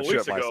say I have Couple shit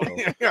weeks ago.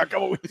 myself. Yeah, a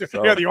couple weeks.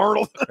 So- Yeah, the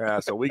Arnold. Yeah,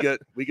 so we get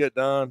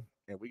done,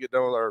 and we get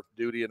done with our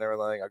duty and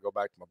everything. I go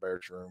back to my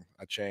barracks room.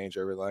 I change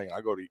everything. I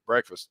go to eat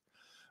breakfast.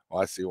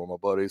 Well, I see one of my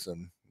buddies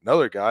and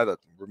another guy that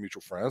we're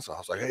mutual friends. I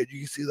was like, "Hey, do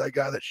you see that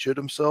guy that shit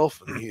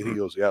himself?" And he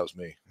goes, "Yeah, it was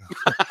me."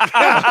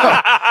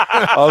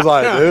 I was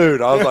like,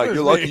 "Dude," I was like,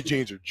 "Your lucky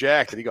jeans are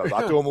jacked." And he goes,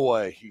 "I threw them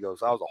away." He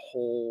goes, "I was a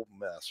whole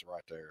mess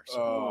right there." So,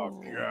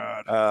 Oh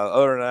God.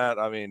 other than that,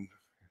 I mean,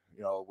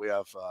 we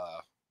have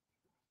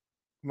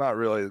not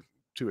really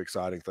too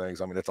exciting things.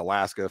 I mean, it's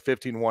Alaska,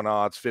 15-1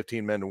 odds,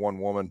 15 men to 1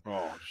 woman.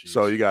 Oh,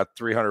 So you got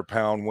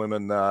 300-pound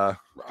women got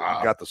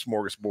the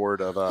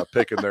smorgasbord of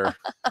picking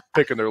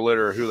their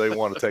litter, who they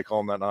want to take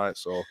home that night.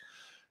 So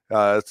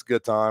it's a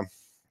good time.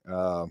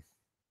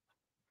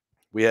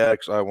 We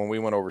actually, when we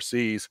went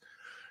overseas,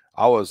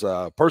 I was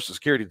personal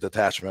security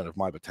detachment of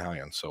my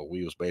battalion. So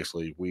we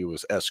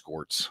was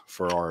escorts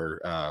for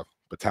our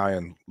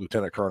battalion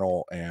lieutenant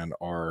colonel and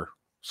our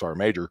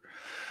major.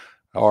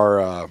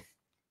 Our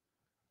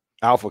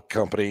Alpha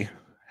company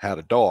had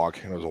a dog,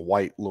 and it was a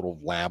white little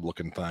lab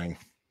looking thing.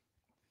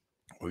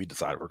 We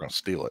decided we're going to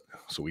steal it.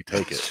 So we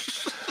take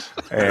it.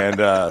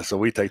 And so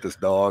we take this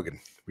dog and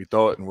we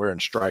throw it, and we're in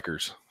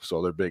strikers.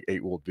 So they're big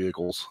 8-wheeled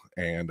vehicles.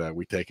 And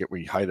we take it,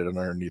 we hide it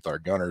underneath our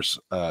gunner's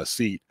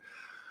seat.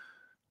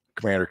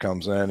 Commander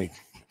comes in, he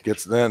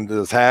gets into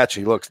his hatch,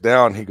 he looks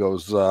down, he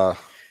goes,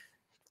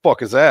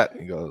 "Fuck is that?"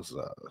 He goes,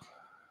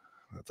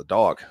 "That's a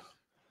dog."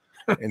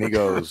 And he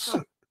goes,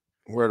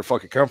 "Where the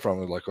fuck it come from?"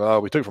 We're like,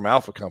 "Well, we took it from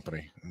Alpha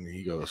Company." And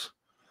he goes,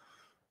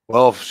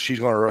 "Well, if she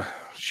were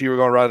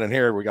gonna ride in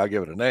here, we gotta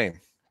give it a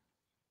name."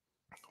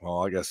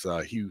 Well, I guess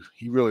he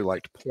really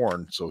liked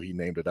porn, so he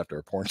named it after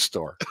a porn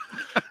star.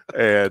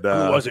 And Who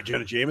was it?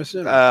 Jenna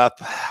Jameson? I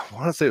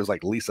want to say it was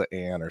like Lisa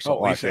Ann or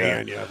something Lisa like that.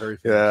 Ann, yeah, very.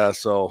 Yeah,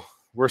 so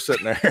we're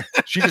sitting there.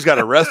 She just got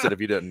arrested,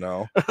 if you didn't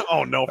know.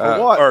 Oh, no, for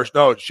what? Or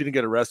no, she didn't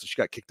get arrested. She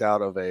got kicked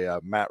out of a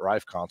Matt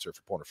Rife concert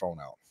for pulling her phone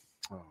out.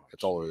 Oh,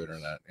 it's all over the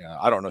internet. Yeah,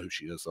 I don't know who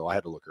she is, though. I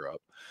had to look her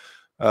up.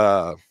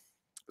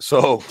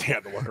 So you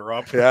had to look her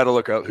up. Yeah, I had to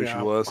look up who she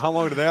was. How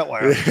long did that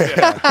last?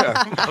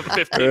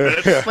 15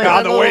 minutes.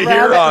 On the way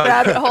here,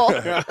 rabbit hole.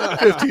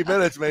 15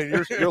 minutes,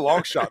 man. You're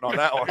long shotting on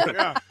that one.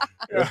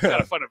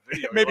 Gotta find a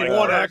video. Maybe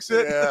one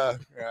exit. Yeah.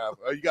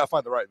 Well, you gotta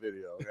find the right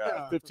video.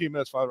 Yeah, 15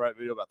 minutes, find the right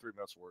video, about 3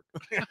 minutes of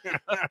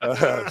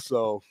work.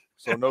 So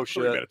no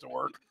shit. 3 minutes of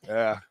work.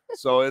 Yeah.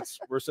 So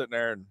we're sitting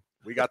there and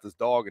we got this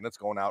dog and it's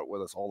going out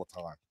with us all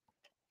the time.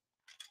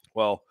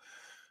 Well,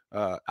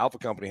 Alpha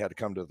Company had to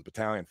come to the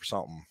battalion for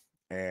something.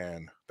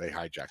 And they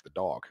hijacked the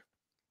dog.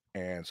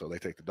 And so they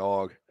take the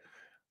dog.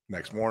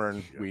 Next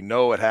morning, we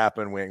know it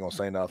happened. We ain't going to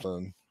say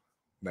nothing.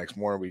 Next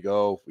morning, we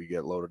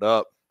get loaded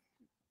up.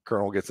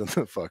 Colonel gets in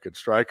the fucking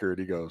striker and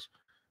he goes,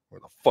 where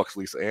the fuck's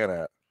Lisa Ann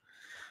at?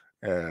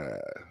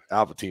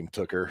 Alpha team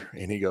took her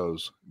and he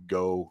goes,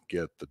 go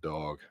get the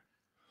dog.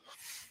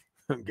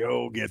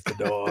 Go get the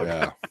dog.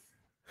 Yeah.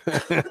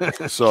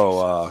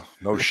 So,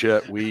 no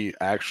shit. We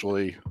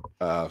actually,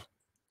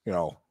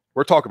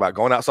 we're talking about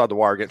going outside the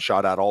wire, getting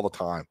shot at all the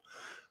time.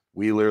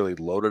 We literally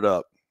loaded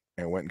up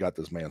and went and got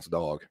this man's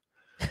dog.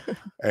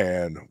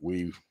 And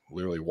we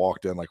literally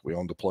walked in like we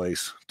owned the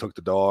place, took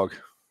the dog,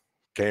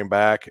 came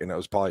back, and it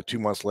was probably 2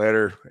 months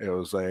later. It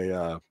was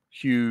a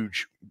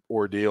huge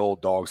ordeal.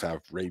 Dogs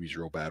have rabies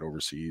real bad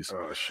overseas.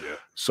 Oh, shit.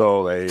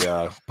 So they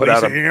put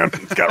out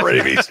it's got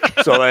rabies.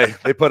 So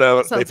they put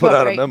out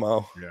a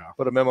memo. Yeah.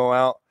 Put a memo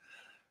out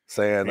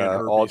saying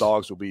all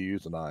dogs will be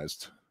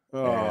euthanized.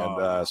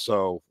 Oh. And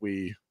so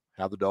we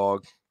have the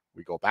dog.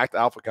 We go back to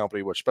Alpha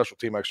Company, which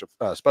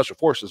Special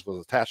Forces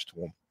was attached to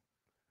them.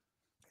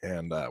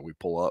 And we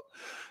pull up.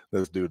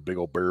 This dude, big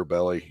old beer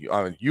belly.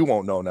 I mean, you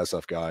won't know an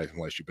SF guy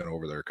unless you've been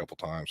over there a couple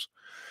times.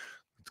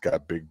 It's got a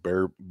big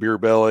beer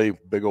belly,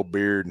 big old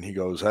beard. And he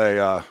goes,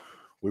 hey,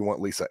 we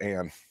want Lisa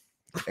Ann.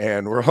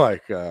 And we're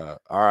like, all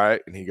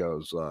right. And he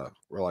goes,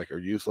 we're like, are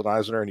you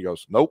euthanizing her? And he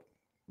goes, nope,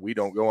 we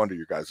don't go under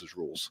your guys'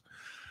 rules.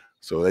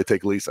 So they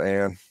take Lisa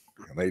Ann.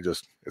 And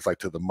it's like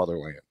to the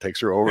motherland.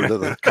 Takes her over to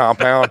the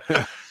compound.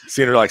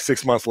 Seen her like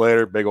 6 months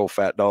later, big old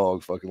fat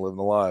dog, fucking living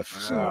the life.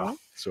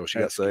 So she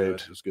got saved.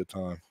 Good. It was a good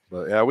time.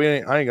 But yeah,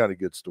 I ain't got any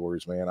good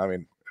stories, man. I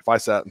mean, if I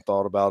sat and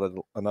thought about it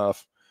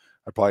enough,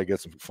 I'd probably get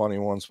some funny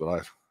ones.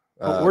 But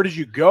where did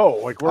you go?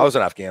 Like, I was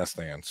in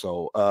Afghanistan.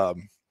 So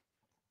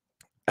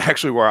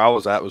actually, where I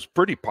was at was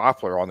pretty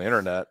popular on the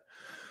internet.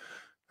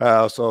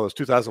 So it was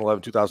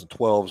 2011,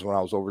 2012 is when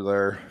I was over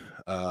there.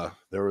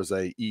 There was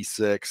a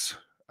E6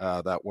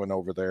 that went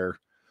over there,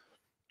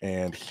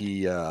 and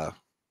he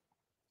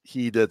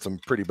did some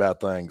pretty bad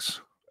things,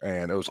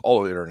 and it was all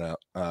over the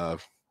internet.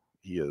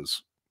 He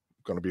is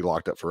going to be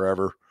locked up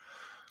forever.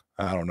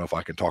 I don't know if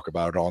I can talk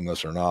about it on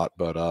this or not,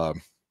 but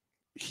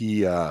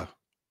he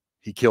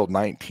killed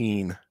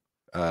 19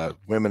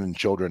 women and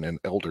children and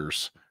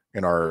elders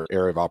in our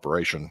area of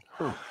operation.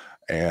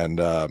 And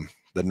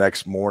the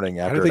next morning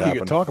after I didn't think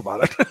you could talk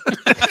about it.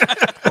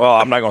 Well,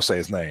 I'm not going to say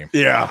his name.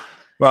 Yeah.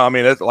 Well, I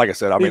mean, like I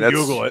said,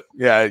 Google it.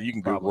 Yeah, you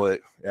can Google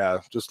it. Yeah,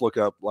 just look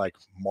up like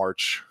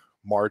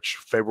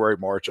February,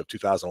 March of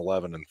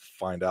 2011 and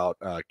find out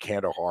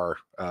Kandahar.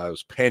 It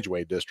was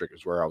Panjwai district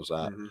is where I was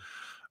at.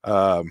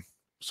 Mm-hmm.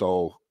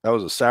 So that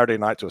was a Saturday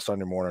night to a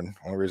Sunday morning.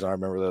 Only reason I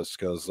remember this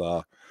because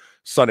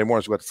Sunday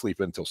mornings we had to sleep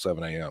in until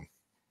 7 a.m.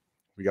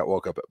 We got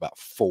woke up at about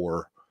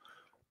 4,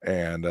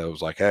 and it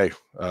was like, hey,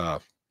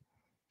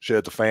 shit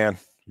hit the fan.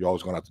 You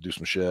always going to have to do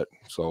some shit.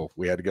 So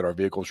we had to get our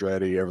vehicles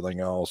ready, everything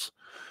else.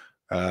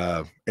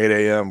 8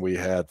 a.m. we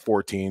had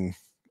 14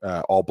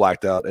 all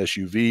blacked out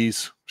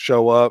SUVs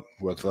show up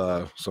with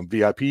some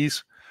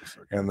VIPs.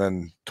 And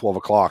then 12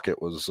 o'clock,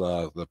 it was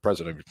the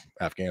president of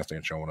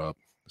Afghanistan showing up.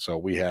 So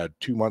we had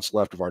 2 months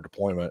left of our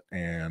deployment,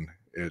 and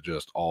it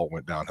just all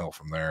went downhill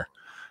from there.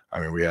 I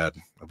mean, we had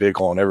a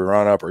vehicle on every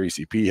run up. Our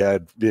ECP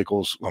had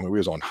vehicles. I mean, we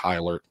was on high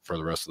alert for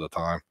the rest of the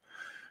time.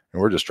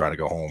 And we're just trying to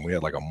go home. We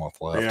had like a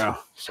month left. Yeah.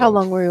 So how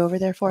long were you over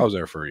there for? I was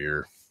there for a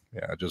year.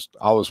 Yeah,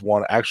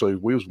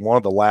 we was one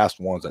of the last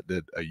ones that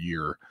did a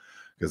year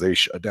because they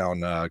shut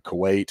down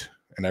Kuwait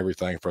and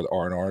everything for the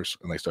R&Rs,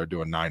 and they started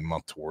doing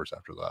 9-month tours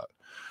after that.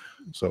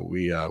 So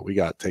we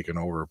got taken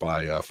over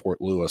by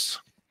Fort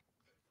Lewis.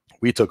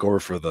 We took over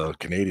for the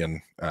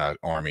Canadian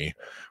Army,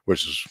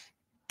 which is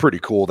pretty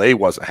cool. They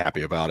wasn't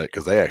happy about it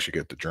because they actually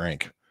get to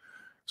drink.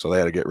 So they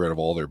had to get rid of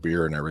all their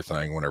beer and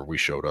everything whenever we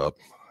showed up.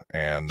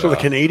 And so the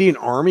Canadian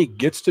Army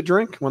gets to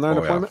drink when they're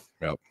on deployment?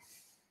 Yeah. Yep.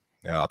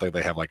 Yeah, I think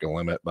they have like a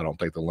limit, but I don't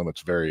think the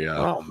limit's very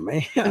oh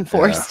man,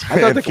 enforced.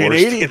 I thought the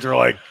Canadians were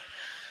like,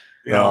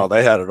 no,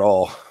 they had it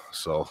all.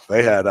 So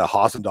they had a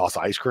Haas-and-Doss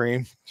ice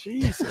cream.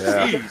 Jesus,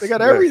 yeah. They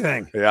got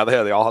everything. Yeah, they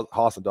had the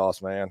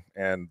Haas-and-Doss, man,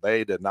 and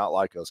they did not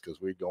like us because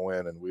we'd go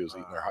in and we was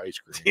eating their ice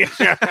cream.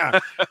 Yeah,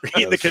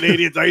 eating the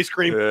Canadians' ice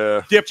cream,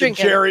 dipped in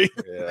cherry.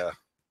 Yeah,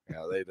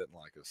 they didn't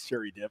like us.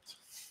 Cherry dipped.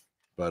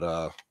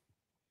 But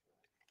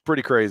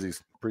pretty crazy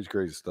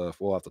stuff.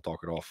 We'll have to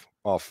talk it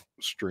off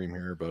stream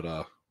here, but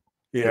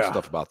good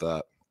stuff about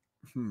that.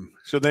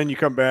 So then you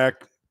come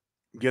back,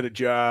 get a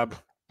job.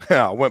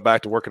 Yeah, I went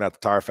back to working at the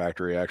tire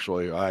factory.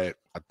 Actually, I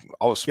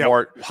was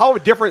smart. Yeah. How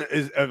different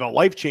of a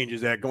life change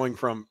is that going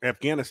from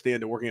Afghanistan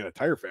to working at a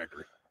tire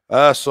factory?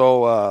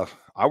 So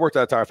I worked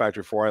at a tire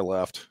factory before I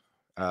left.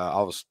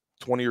 I was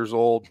 20 years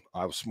old.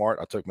 I was smart.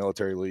 I took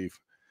military leave.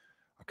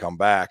 I come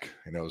back,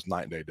 and it was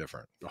night and day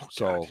different. Oh,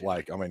 so,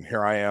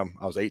 here I am.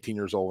 I was 18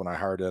 years old when I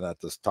hired in at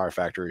this tire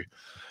factory.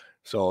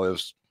 So it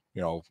was,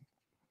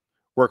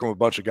 working with a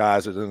bunch of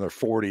guys that in their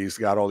 40s,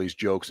 got all these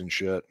jokes and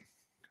shit.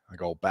 I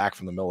go back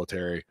from the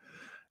military,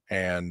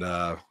 and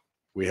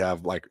we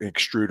have like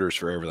extruders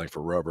for everything,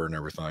 for rubber and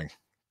everything.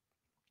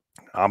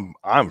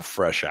 I'm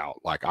fresh out.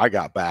 Like, I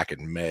got back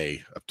in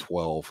May of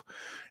 12,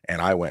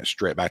 and I went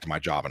straight back to my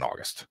job in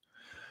August.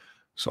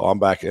 So I'm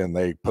back in.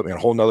 They put me in a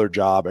whole nother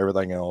job,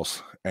 everything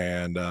else,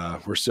 and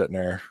we're sitting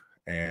there,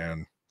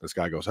 and this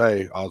guy goes,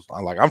 "Hey," I'm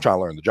like, "I'm trying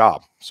to learn the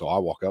job." So I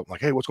walk up, I'm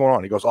like, "Hey, what's going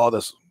on?" He goes, "Oh,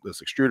 this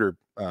extruder,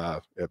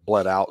 it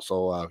bled out,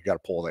 so you got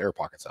to pull the air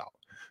pockets out."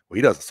 Well,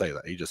 he doesn't say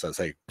that. He just says,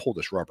 "Hey, pull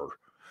this rubber."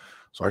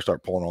 So I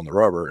start pulling on the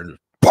rubber, and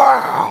just,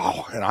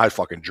 pow, and I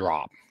fucking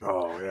drop.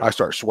 Oh, yeah. I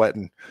start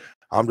sweating.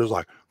 I'm just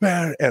like,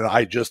 man, and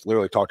I just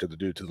literally talked to the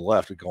dude to the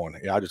left and going,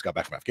 "Yeah, I just got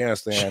back from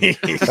Afghanistan."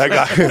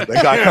 That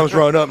guy comes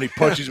running up and he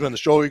punches him in the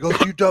shoulder. He goes,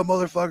 "You dumb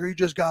motherfucker, he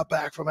just got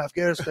back from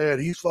Afghanistan.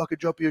 He's fucking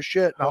jumpy as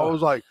shit." And I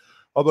was like,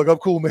 "I'm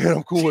cool, man.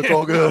 I'm cool. It's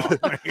all good."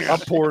 I'm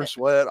pouring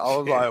sweat. I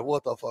was like,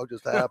 "What the fuck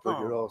just happened?"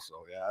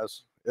 So yeah,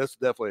 it's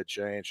definitely a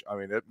change. I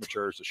mean, it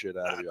matures the shit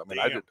out of you. I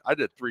mean, I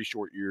did 3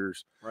 short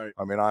years. Right.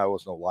 I mean, I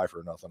was no lifer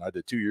or nothing. I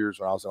did 2 years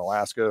when I was in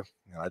Alaska,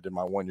 and I did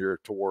my 1 year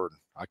tour. And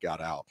I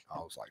got out. I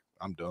was like,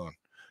 I'm done.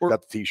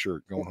 Got the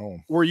T-shirt, going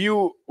home. Were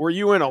you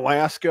in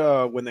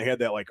Alaska when they had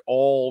that like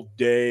all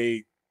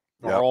day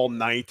or all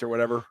night or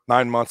whatever?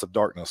 9 months of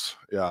darkness.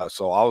 Yeah.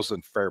 So I was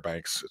in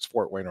Fairbanks. It's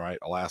Fort Wainwright,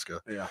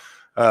 Alaska.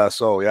 Yeah.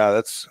 So yeah,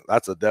 that's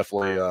a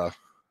definitely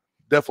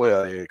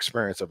an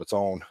experience of its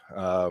own.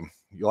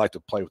 You like to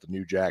play with the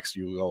New Jacks.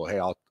 You go, "Hey,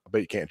 I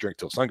bet you can't drink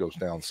till the sun goes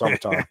down in the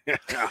summertime,"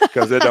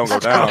 because it don't go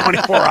down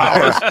 24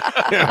 hours.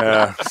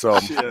 Yeah. So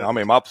I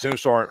mean, my platoon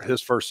sergeant,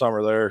 his first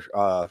summer there,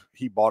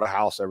 he bought a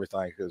house,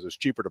 everything, because it's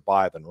cheaper to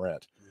buy than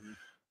rent. Mm-hmm.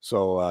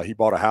 So he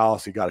bought a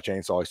house. He got a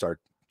chainsaw. He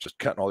started just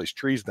cutting all these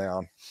trees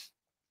down.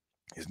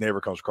 His neighbor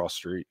comes across the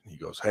street. He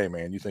goes, "Hey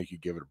man, you think you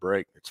give it a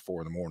break? It's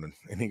 4 a.m.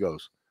 And he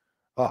goes,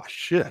 "Oh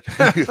shit!"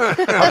 I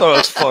thought it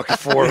was fucking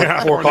 4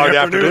 o'clock in the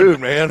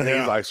afternoon, man. And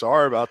he's like,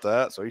 "Sorry about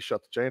that." So he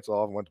shut the chainsaw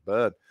off and went to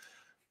bed.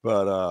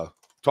 But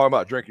talking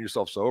about drinking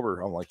yourself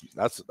sober, I'm like,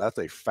 that's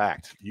a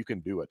fact. You can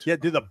do it. Yeah.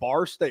 Do the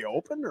bars stay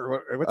open,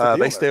 or what's the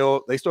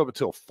deal they stay open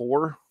until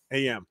 4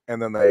 a.m.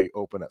 and then they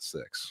open at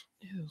 6.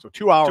 So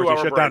 2 hours. You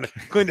shut down,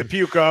 clean the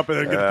puke up, and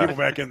then get the people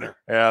back in there.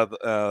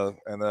 Yeah.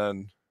 And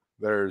then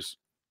there's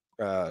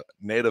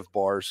native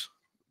bars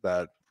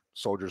that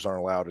soldiers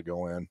aren't allowed to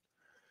go in.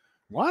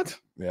 What?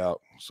 Yeah.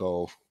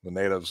 So the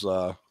natives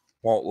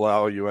won't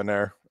allow you in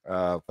there.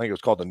 I think it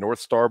was called the North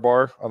Star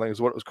Bar, I think is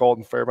what it was called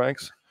in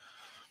Fairbanks.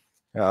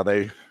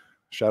 They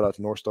shout out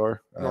to North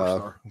Star.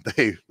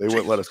 They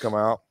wouldn't let us come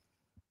out.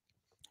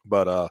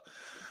 But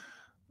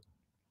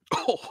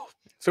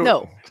so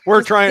no,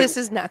 we're trying. This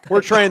is not good.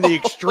 We're trying the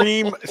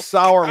extreme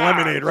sour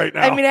lemonade right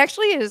now. I mean,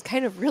 actually, it is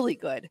kind of really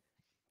good.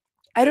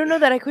 I don't know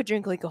that I could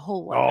drink like a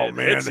whole one. Oh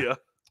man,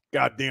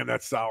 God damn,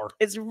 that's sour.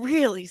 It's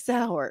really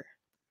sour.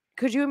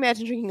 Could you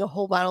imagine drinking a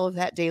whole bottle of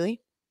that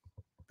daily?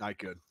 I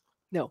could.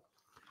 No.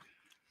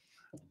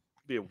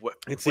 Be a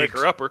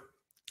waker upper.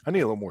 I need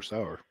a little more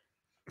sour.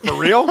 For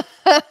real?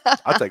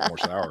 I take more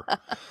sour.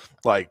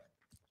 Like,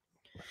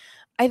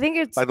 I think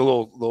it's like the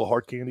little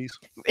hard candies.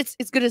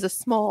 It's good as a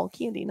small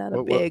candy, not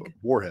a big.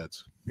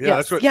 Warheads. Yeah,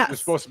 that's what it's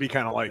supposed to be,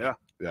 kind of like.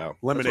 Yeah.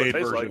 Lemonade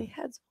version. Like.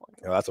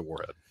 Yeah, that's a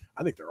Warhead.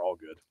 I think they're all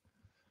good.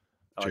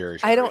 Cherry.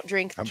 I don't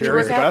drink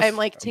pre-workout. I'm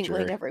like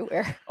tingling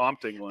everywhere. Oh, I'm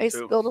tingling I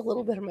too. Spilled a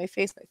little bit on my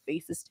face. My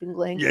face is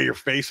tingling. Yeah, your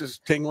face is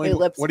tingling. My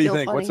lips what do you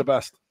think? funny. What's the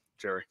best?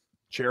 Cherry.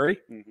 Cherry?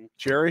 Mm-hmm.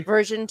 Cherry?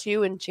 Version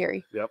 2 and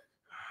cherry. Yep.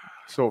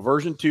 So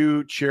version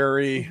 2,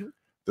 cherry. Mm-hmm.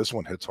 This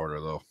one hits harder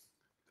though.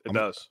 It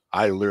does.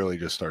 I literally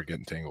just started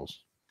getting tingles.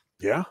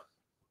 Yeah.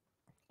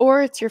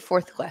 Or it's your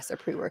 4th glass of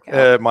pre-workout.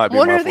 It might be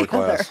One my or the 4th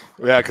class.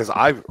 other. Yeah, because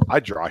I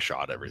dry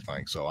shot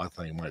everything, so I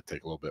think it might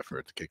take a little bit for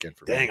it to kick in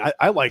for me. Dang,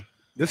 I like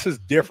this. Is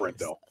different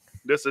though.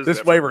 This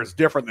flavor is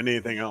different than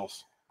anything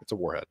else. It's a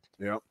Warhead.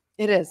 Yeah.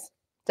 It is.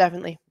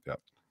 Definitely.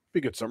 Yep. Be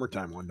a good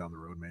summertime one down the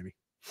road, maybe.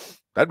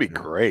 That'd be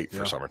great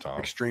for summertime.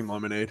 Extreme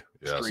lemonade.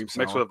 Yes. Extreme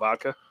mixed with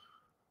vodka.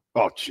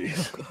 Oh,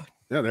 jeez.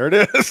 Yeah, there it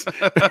is.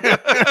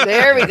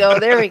 There we go.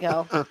 There we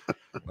go.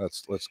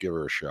 Let's give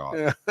her a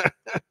shot.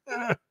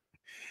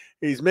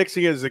 He's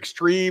mixing his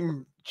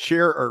extreme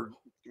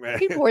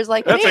He pours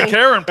like That's me. a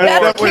Karen pour.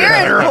 That's a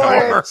Karen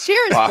pour.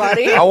 Cheers,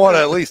 buddy. I want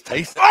to at least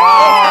taste it.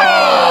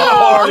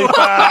 Oh, party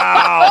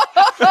foul.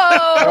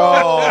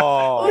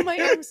 Oh, my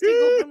arms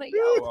tingled when I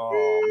yelled.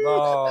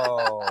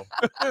 Oh,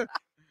 no.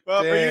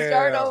 Well,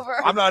 Start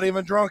over. I'm not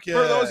even drunk yet.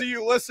 For those of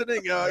you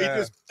listening,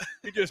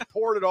 he just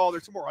poured it all.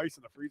 There's some more ice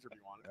in the freezer if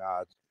you want it.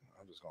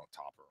 I'm just gonna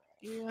top her off.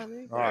 Yeah,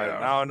 All right,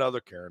 now another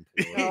Karen.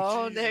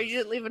 Oh, there you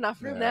didn't leave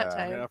enough room that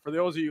time. Yeah, for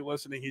those of you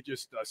listening, he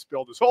just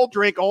spilled his whole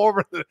drink all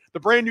over the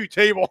brand new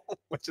table,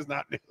 which is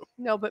not new.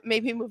 No, but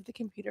maybe move the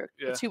computer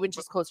 2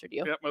 inches closer to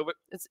you. Yep, move it.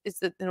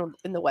 It's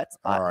in the wet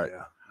spot. All right.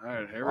 All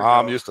right, here we go.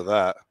 I'm used to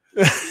that.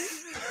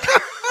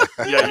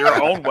 Yeah,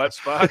 your own wet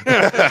spot.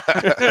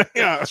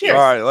 Yeah. Cheers.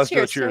 All right, let's go.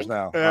 Cheers, Cheers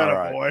Frank. now. Atta All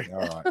right. boy.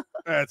 All right.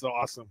 That's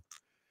awesome.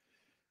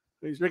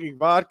 He's drinking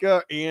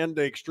vodka and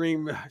the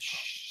extreme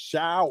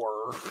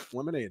shower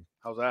lemonade.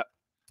 How's that?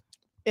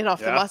 And off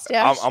the Yeah.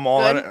 mustache. I'm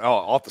on Good. it. Oh,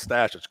 off the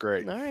stash. It's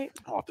great. All right.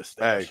 Off the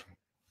stash. Hey,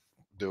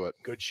 do it.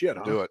 Good shit,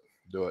 huh? Do it.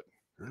 Do it.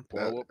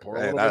 Pour a little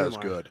Hey, bit that in is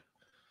mine. good.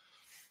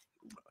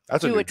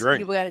 That's a Do good it. drink.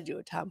 You got to do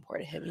a Tom pour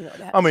to him. You know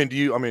that. I mean, do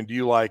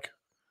you like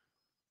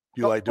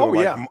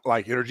doing yeah.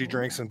 like energy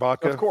drinks and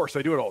vodka? Of course,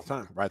 I do it all the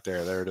time. Right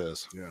there. There it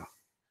is. Yeah.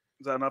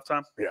 Is that enough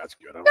time? Yeah, it's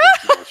good. I don't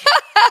know too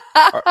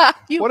much.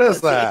 You What is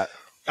pussy. that?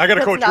 I got to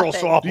That's coach girls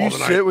nothing. softball Do you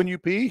tonight. sit when you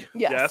pee?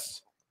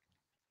 Yes.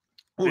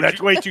 Ooh,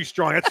 that's way too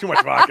strong. That's too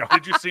much vodka.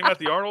 Did you see him at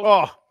the Arnold?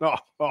 Oh, no.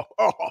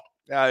 Oh.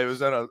 Yeah, it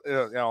was in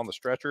on the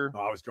stretcher. Oh,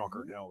 I was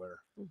drunker now there.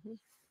 Mhm.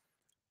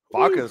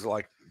 Vodka is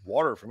like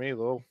water for me,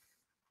 though.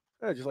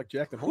 Yeah, just like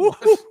Jacked and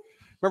Homeless.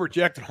 Remember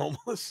Jacked and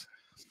Homeless?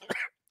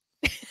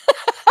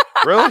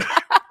 Really?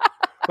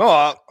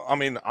 No, I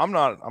mean, I'm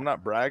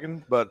not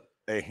bragging, but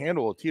a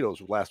handle of Tito's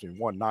would last me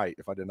one night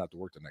if I didn't have to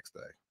work the next day.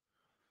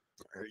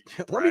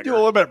 Let me do a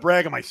little bit of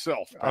bragging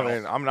myself. I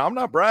mean, I'm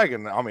not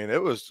bragging. I mean,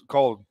 it was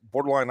called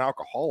borderline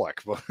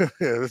alcoholic, but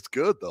it's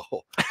good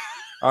though.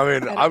 I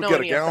mean, I I'd don't know get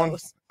any of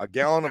those. a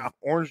gallon of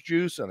orange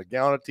juice and a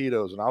gallon of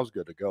Tito's, and I was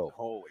good to go.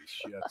 Holy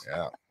shit.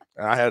 Yeah,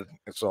 and I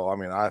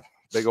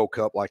big old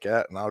cup like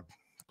that, and I'd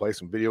play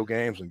some video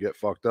games and get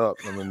fucked up.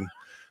 And then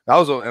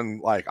I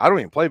don't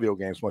even play video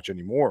games much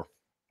anymore.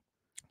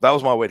 That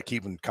was my way to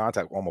keep in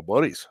contact with all my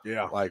buddies.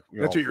 Yeah. Like,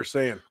 That's what you're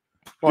saying.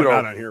 Well,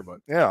 not on here, but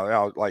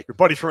yeah, like your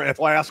buddies from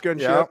Alaska and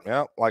yeah, shit.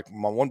 yeah. Like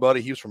my one buddy,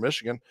 he was from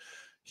Michigan.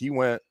 He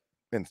went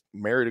and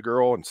married a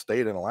girl and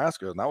stayed in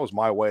Alaska, and that was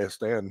my way of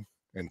staying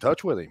in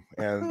touch with him.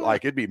 And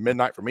like it'd be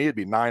midnight for me, it'd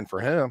be 9 for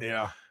him.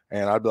 Yeah.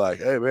 And I'd be like,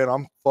 "Hey man,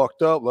 I'm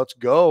fucked up. Let's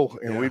go."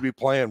 And Yeah. we'd be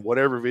playing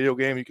whatever video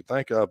game you could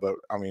think of. But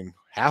I mean,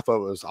 half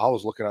of us, I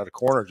was looking at a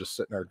corner, just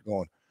sitting there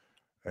going,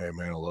 "Hey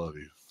man, I love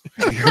you."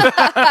 He's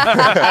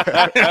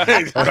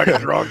fucking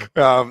drunk.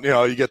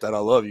 You get that "I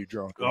love you"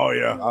 drunk. Oh,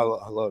 yeah. I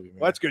love you, man.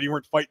 Well, that's good. You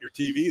weren't fighting your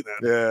TV then.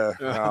 Yeah,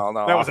 no,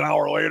 That was an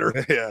hour later.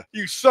 yeah,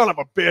 You son of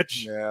a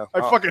bitch. yeah. I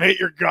fucking hate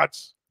your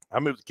guts. I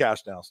moved the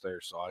couch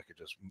downstairs so I could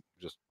just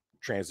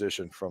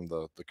transition from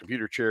the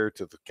computer chair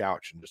to the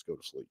couch and just go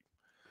to sleep.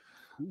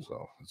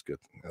 So it's good.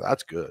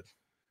 That's good.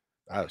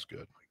 That is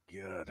good.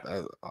 Good.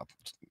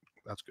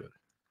 That's good.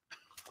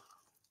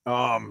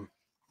 I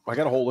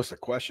got a whole list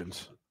of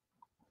questions.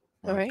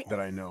 All right. That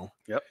I know.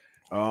 Yep.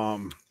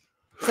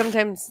 7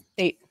 times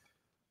 8.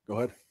 Go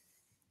ahead.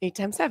 8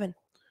 times 7.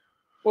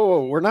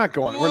 Whoa, we're not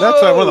going.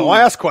 That's one of the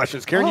last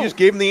questions. Karen, you Oh. just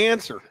gave him the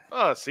answer.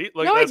 Oh, see,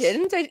 look, No, I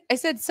that's- didn't. I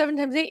said 7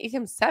 times 8. 8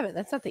 times 7.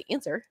 That's not the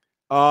answer.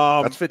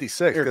 That's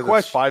 56. here, Because it's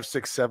question. 5,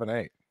 6, 7,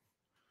 8.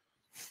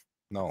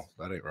 No,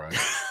 that ain't right.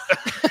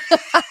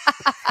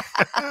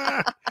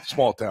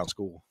 Small town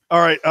school. All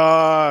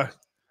right.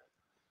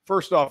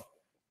 First off,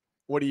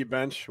 what do you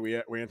bench? We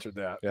answered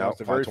that. Yeah, That was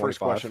the very first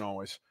 525. question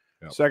always.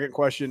 Yep. Second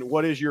question,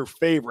 what is your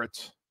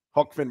favorite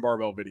Huck Finn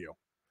barbell video?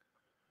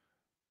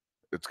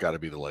 It's got to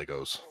be the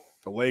Legos.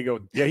 The Lego.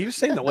 Yeah, he was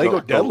saying the Lego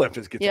deadlift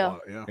is gets Yeah. a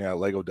lot. Yeah. Yeah,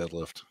 Lego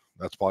deadlift.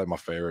 That's probably my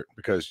favorite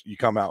because you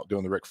come out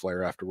doing the Ric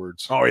Flair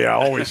afterwards. Oh yeah,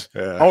 always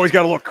Yeah, always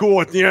got to look cool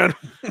at the end.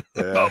 Oh,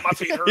 yeah. my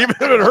feet hurt. Even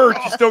if it hurts,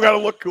 you still got to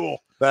look cool.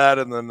 That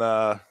and then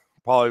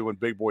probably when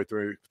Big Boy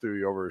threw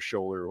you over his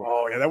shoulder.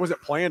 Oh yeah, that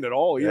wasn't planned at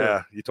all. Either.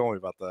 Yeah, you told me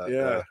about that.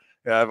 Yeah.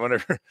 Yeah.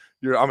 Whenever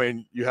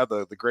you have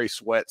the gray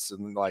sweats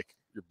and like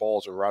your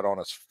balls are right on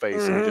his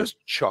face and Mhm. he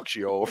just chucks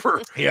you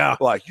over Yeah.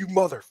 like you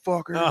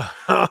motherfucker.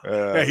 Uh-huh.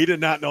 Yeah. Yeah, he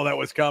did not know that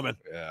was coming.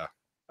 Yeah.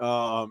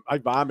 I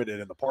vomited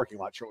in the parking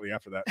lot shortly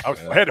after that. I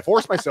Yeah. had to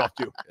force myself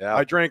to. Yeah.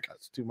 I drank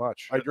That's too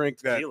much.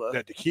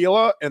 that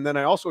tequila, and then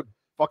I also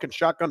fucking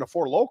shotgunned a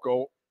Four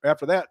Loko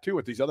after that too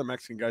with these other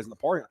Mexican guys in the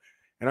party.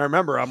 And I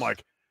remember I'm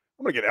like,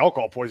 I'm gonna get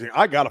alcohol poisoning.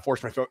 I gotta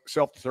force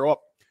myself to throw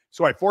up.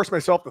 So I forced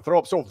myself to throw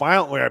up so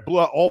violently I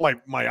blew out all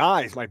my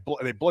eyes.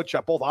 They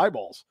bloodshot both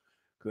eyeballs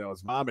because I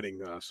was vomiting.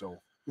 So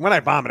when I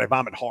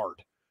vomit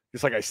hard,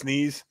 just like I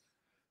sneeze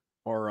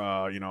or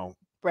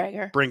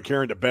Bragger. bring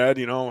Karen to bed.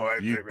 you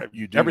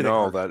do everything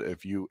know hurt. that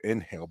if you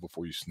inhale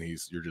before you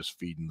sneeze, you're just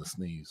feeding the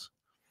sneeze.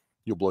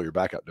 You'll blow your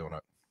back out doing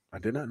it. I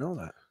did not know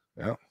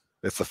that.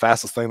 It's the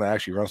fastest thing that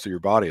actually runs through your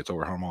body. It's over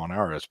 100 mile an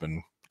hour. It's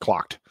been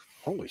clocked.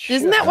 Holy shit!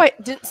 Isn't that why?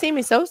 Didn't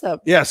Sammy Sosa?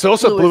 Yeah,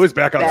 Sosa blew his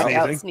back out back sneezing.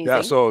 out sneezing?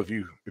 Yeah. So if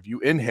you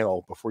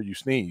inhale before you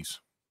sneeze,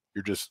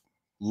 you're just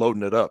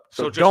loading it up.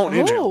 So So don't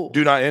just- inhale. Oh.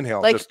 Do not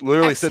inhale. Like just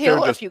literally sit there and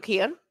exhale just if you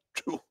can.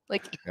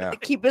 Like Yeah.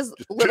 keep as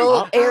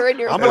little air in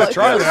your I'm gonna voice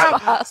try as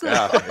that. possible.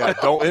 Yeah,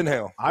 don't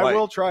inhale. I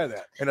will try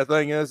that. And the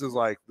thing is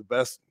like the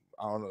best.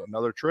 I don't know,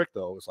 another trick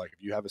though is like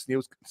if you have a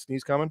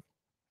sneeze coming,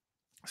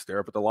 stare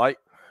up at the light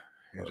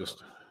and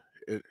just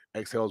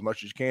exhale as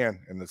much as you can,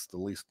 and it's the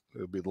least.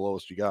 It'll be the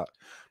lowest you got.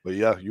 But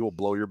yeah, you will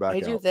blow your back I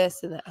out. do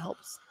this, and that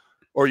helps.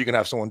 Or you can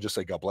have someone just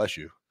say "God bless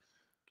you,"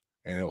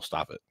 and it'll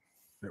stop it.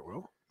 It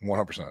will.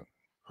 100%.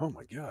 Oh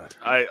my God.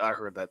 I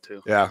heard that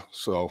too. Yeah.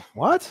 So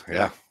What?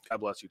 yeah. God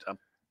bless you, Tom.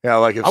 Yeah.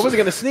 Like if I wasn't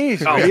gonna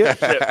sneeze. Oh, idiot.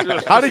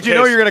 shit. How did you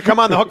know you're gonna come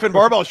on the Hookfin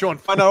Barbell Show and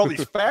find out all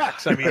these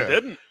facts? I mean, I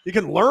didn't. you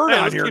can learn Hey,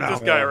 on let's here keep now. this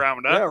guy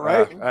around, huh? Yeah,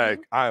 right.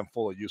 I am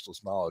full of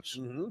useless knowledge.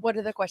 Mhm. What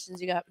are the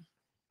questions you got?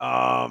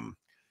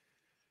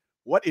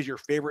 What is your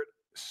favorite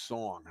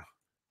song?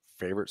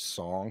 Favorite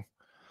song?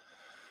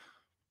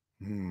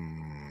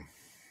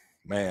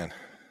 Man,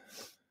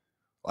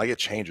 like it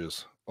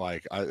changes.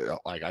 Like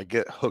I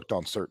get hooked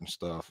on certain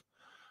stuff.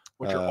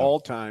 What's your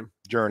all-time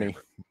Journey?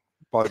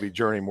 Probably be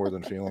Journey more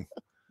than Feeling.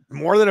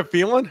 More Than a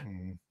Feeling?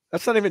 Mm.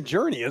 That's not even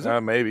Journey, is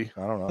it? Maybe.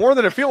 I don't know. More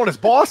Than a Feeling is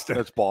Boston.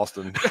 It's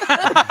Boston.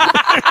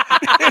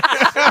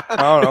 I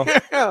don't know.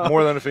 Yeah.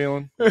 More Than a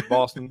Feeling.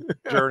 Boston.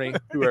 Journey.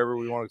 Whoever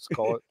we want to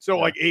call it. So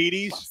like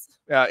 80s.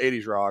 Yeah,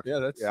 80s rock. Yeah,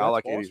 that's I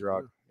like 80s Boston,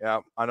 rock. Yeah,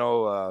 I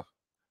know.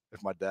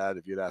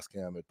 If you'd ask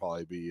him, it'd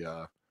probably be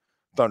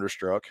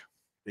Thunderstruck.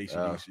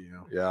 AC/DC, you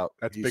know. Yeah,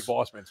 That's Big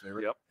Boss Man's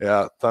favorite. Yep.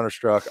 Yeah,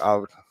 Thunderstruck.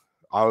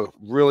 I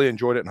really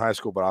enjoyed it in high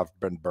school, but I've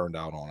been burned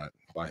out on it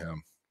by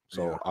him.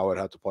 So Yeah. I would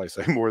have to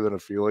say More Than a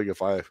Feeling.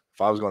 If I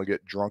was going to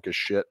get drunk as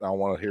shit and I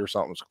want to hear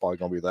something, it's probably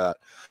going to be that.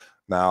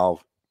 Now,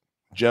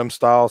 Gem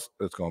Styles,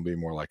 it's going to be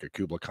more like a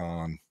Kubla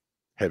Khan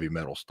heavy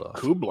metal stuff.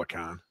 Kubla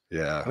Khan.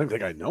 Yeah. I don't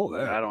think I know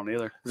that. I don't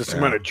either. Is this some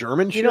kind of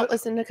German You shit? don't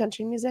listen to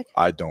country music?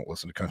 I don't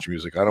listen to country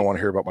music. I don't want to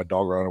hear about my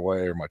dog running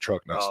away or my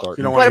truck not Oh.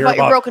 starting. You don't What wanna hear about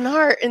your about- broken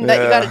heart and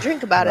that you got to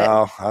drink about it?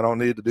 No, I don't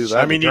need to do that.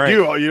 I mean, you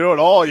do it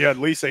all. You had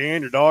Lisa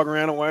Ann, your dog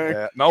ran away.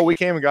 Yeah. No, we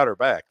came and got her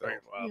back. Though.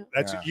 Wow.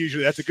 That's Yeah.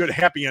 usually a good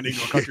happy ending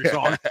to a country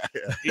song.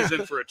 He's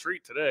in for a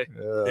treat today.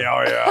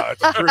 Yeah,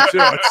 it's true too.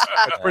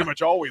 That's pretty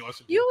much all we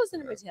listen to. You listen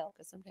to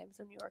Metallica sometimes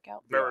when you work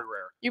out. Very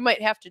rare. You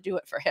might have to do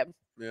it for him.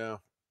 Yeah,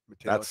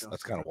 That's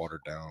Metallica. kind of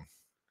watered down.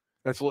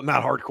 That's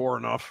not hardcore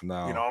enough.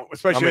 No. You know,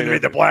 especially I mean, when they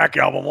made the Black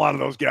album. A lot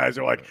of those guys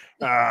are like,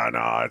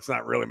 no, it's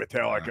not really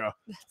Metallica.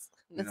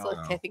 That's know,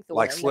 like I think the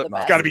like one of the Slipknot.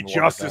 best. It's got to be Even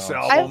watered Justice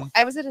down. album.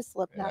 I was at a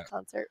Slipknot Yeah.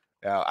 concert.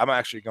 Yeah, I'm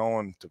actually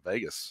going to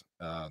Vegas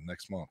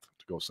next month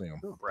to go see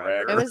them.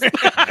 Bragger. It was,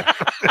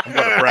 I'm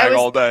going to brag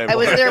all day. I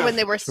was boy. there when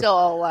they were still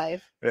all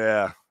alive.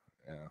 Yeah.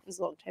 It was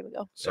a long time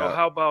ago. So Yeah.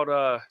 how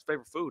about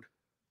favorite food?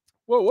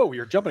 Whoa,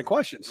 you're jumping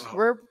questions.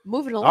 We're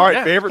moving along. All right,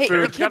 Yeah. favorite Hey, the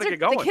food. kids, Gotta are, get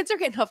going. the kids are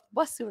getting off the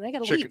bus soon. I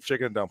gotta Chicken, leave.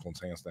 chicken and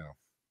dumplings, hands down.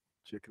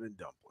 Chicken and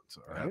dumplings.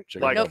 All Yeah, right.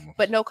 chicken Like- and No, dumplings.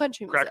 but no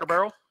country music. Cracker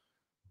Barrel?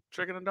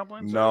 Chicken and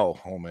dumplings? No,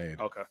 homemade.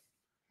 Okay.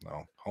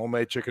 No,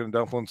 homemade chicken and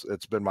dumplings.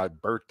 It's been my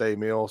birthday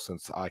meal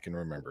since I can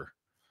remember.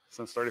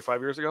 Since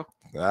 35 years ago?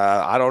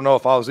 I don't know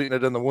if I was eating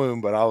it in the womb,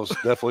 but I was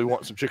definitely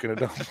wanting some chicken and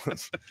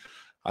dumplings.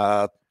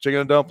 Chicken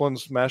and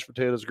dumplings, mashed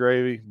potatoes,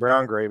 gravy,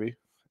 brown gravy,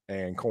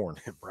 and corn.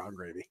 Brown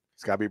gravy.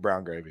 It's got to be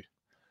brown gravy.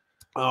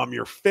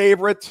 Your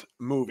favorite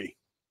movie?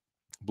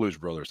 Blues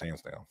Brothers,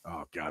 hands down.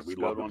 Oh God, we That's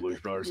a love good the one. Blues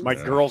Brothers. My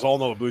Yeah. girls all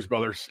know the Blues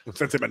Brothers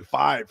since they've been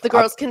 5. The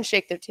girls can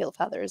shake their tail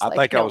feathers. I like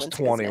think I no was one's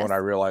 20 business. when I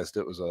realized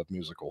it was a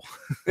musical.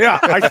 Yeah,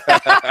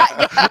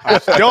 I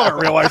still don't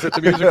realize it's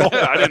a musical.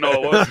 Yeah, I didn't know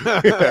it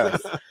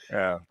was.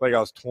 Yeah, I think I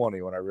was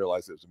 20 when I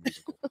realized it was a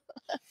musical.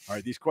 All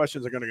right, these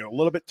questions are going to get a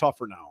little bit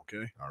tougher now.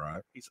 Okay, All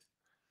right.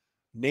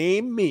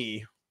 name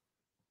me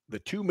the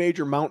 2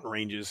 major mountain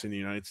ranges in the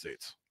United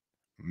States.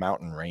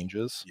 Mountain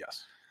ranges.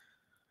 Yes.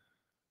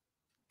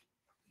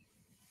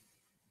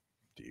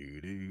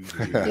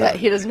 Yeah,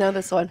 he doesn't know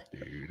this one.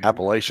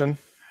 Appalachian.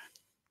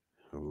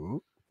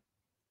 Ooh.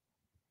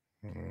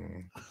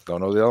 Don't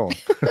know the other one.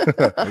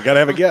 We got to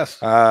have a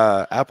guess.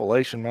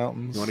 Appalachian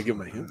Mountains. You want to give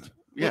them a hint?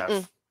 Yeah.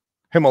 Mm-mm.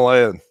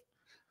 Himalayan.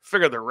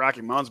 Figured the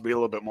Rocky Mountains be a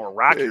little bit more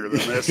rockier than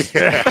this.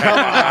 Come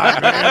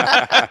on,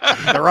 man.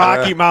 The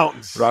Rocky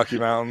Mountains. Rocky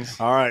Mountains.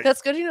 All right.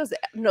 That's good. He knows.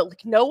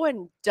 No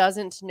one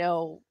doesn't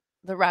know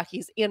the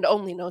Rockies and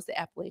only knows the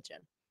Appalachian.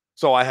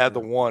 So I had the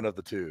one of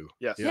the two.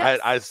 Yes. Yeah.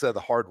 I said the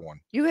hard one.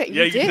 You Yeah,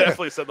 you did.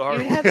 definitely said the hard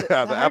You one. had Yeah, the the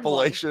hard one.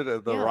 Appalachian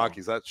and the Yeah.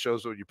 Rockies. That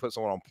shows when you put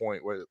someone on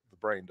point what the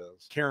brain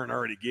does. Karen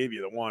already gave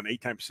you the one.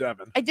 8 times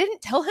 7. I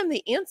didn't tell him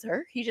the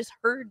answer. He just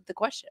heard the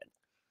question.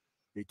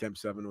 8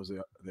 times 7 was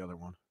the other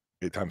one.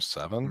 8 times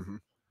 7. Mhm.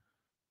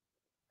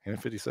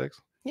 And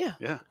 56. Yeah.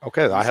 Yeah.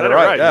 Okay, I had said it it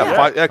right. right, Yeah, yeah.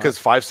 five, because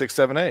 5, 6,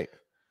 7, 8.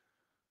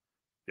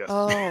 Yes.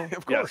 Oh.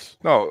 Of course.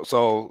 No,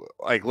 so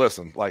like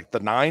listen, like the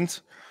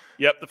 9s.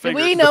 Yep. The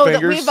fingers. We know that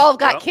fingers. we've all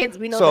got Yep. kids.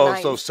 We know So the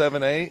nines. so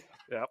 7, 8.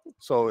 Yep.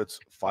 So it's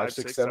 5, 5,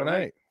 6, 6, 7,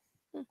 8.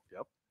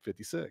 Yep.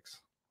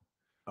 56.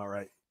 All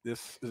right.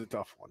 This is a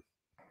tough one.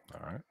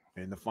 All right.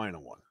 And the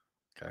final one.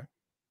 Okay.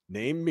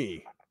 Name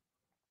me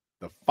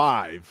the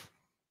 5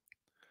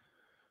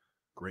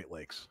 Great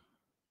Lakes.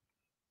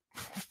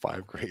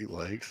 5 Great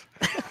Lakes.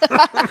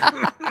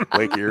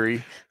 Lake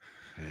Erie,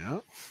 Yeah.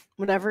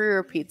 Whenever he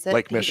repeats it,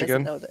 Lake he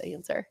Michigan? doesn't know the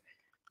answer.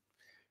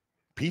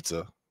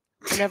 Pizza.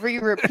 Whenever you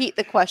repeat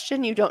the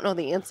question, you don't know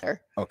the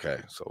answer. Okay,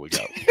 so we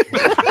got.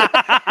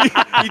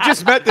 You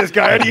just met this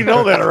guy. How do you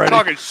know that already?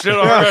 Talking shit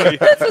already.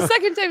 That's the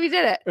second time you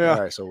did it. Yeah.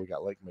 All right, so we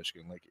got Lake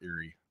Michigan, Lake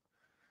Erie.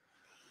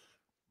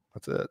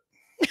 That's it.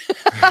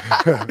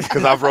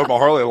 Because I've rode my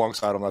Harley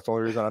alongside them. That's the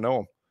only reason I know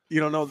them.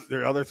 You don't know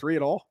the other three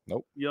at all?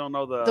 You don't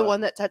know The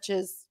one that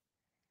touches.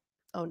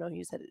 Oh no,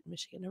 you said it in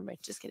Michigan. Never mind.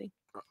 Just kidding.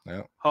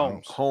 Yeah.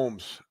 Holmes.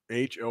 Holmes.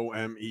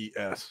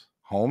 Homes.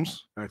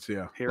 Holmes? That's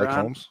yeah. Huron, Lake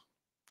Holmes?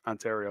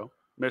 Ontario,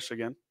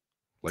 Michigan.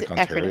 Lake It's an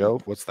Ontario?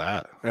 What's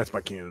that? That's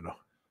by Canada.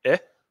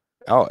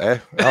 Oh,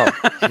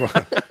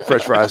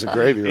 French fries and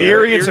gravy. Right?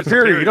 Erie and Erie,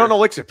 Superior. You don't know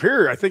Lake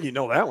Superior. I think you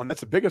know that one.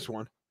 That's the biggest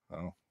one.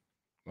 Oh.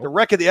 The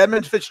wreck of the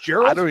Edmund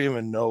Fitzgerald. I don't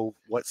even know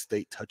what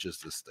state touches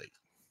this state.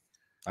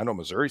 I know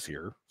Missouri's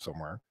here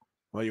somewhere.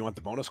 Well, you want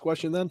the bonus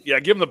question then? Yeah,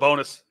 give him the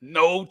bonus.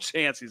 No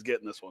chance he's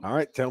getting this one. All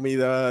right. Tell me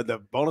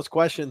the bonus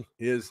question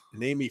is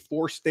name me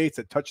 4 states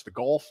that touch the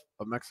Gulf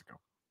of Mexico.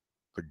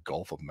 The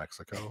Gulf of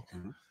Mexico.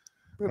 Mhm.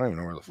 I don't even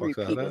know where the fuck's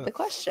Repeated that the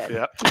question.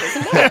 Yeah.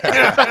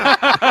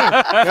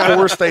 at.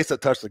 4 states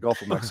that touch the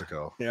Gulf of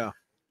Mexico. Yeah.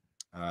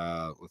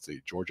 Let's see.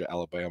 Georgia,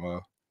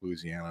 Alabama,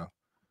 Louisiana.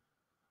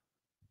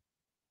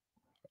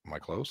 Am I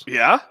close?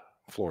 Yeah.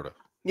 Florida.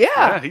 Yeah,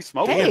 Yeah. he's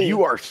smoking. Hey. Man,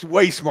 you are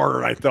way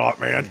smarter than I thought,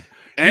 man.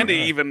 And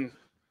he even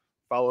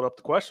followed up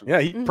the question. Yeah,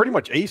 he pretty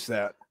much aced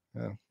that.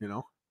 Yeah. You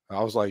know.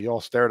 I was like,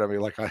 y'all stared at me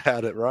like I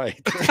had it right.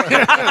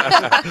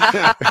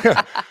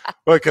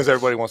 Well, because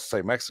everybody wants to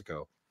say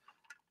Mexico.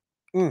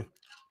 A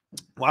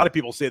lot of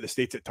people say the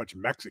states that touch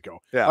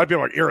Mexico. Yeah. A lot of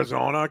people like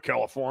Arizona,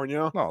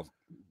 California. No,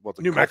 what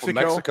the New Gulf of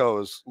Mexico? Mexico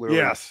is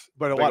literally Yes,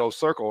 but a big lot. old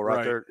circle right,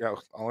 right. there. Yeah,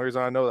 the only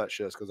reason I know that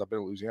shit is because I've been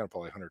in Louisiana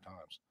probably 100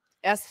 times.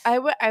 Yes,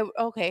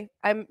 okay.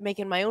 I'm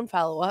making my own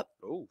follow up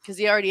Oh, because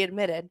you already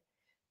admitted.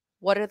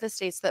 What are the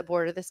states that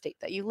border the state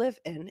that you live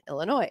in,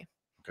 Illinois?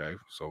 okay.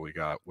 So we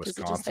got 'Cause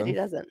he just said he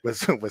Wisconsin,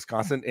 doesn't.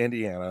 Wisconsin,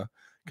 Indiana,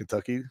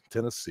 Kentucky,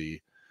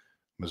 Tennessee,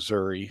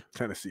 Missouri.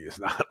 Tennessee is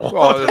not.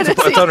 Well, it's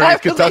Tennessee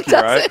underneath definitely Kentucky,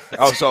 right? doesn't.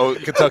 Oh, so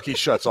Kentucky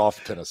shuts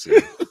off Tennessee.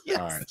 Yes.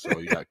 All right. So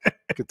you got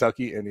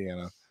Kentucky,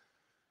 Indiana,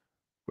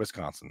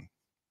 Wisconsin,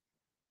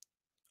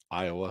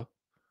 Iowa,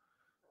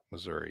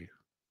 Missouri.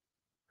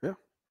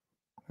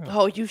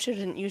 Oh, you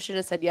shouldn't. You should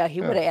have said, yeah, he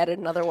Yeah. would have added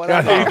another one. Yeah,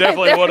 on he there.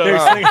 definitely would have.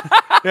 I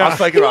was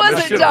thinking He about wasn't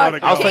Michigan. done.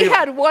 I was He thinking-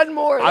 had one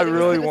more. I that he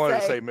was really gonna wanted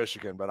to say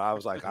Michigan, but I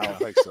was like, I don't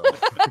think so.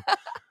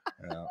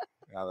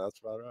 yeah, that's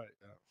about right.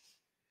 Yeah.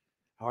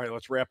 All right,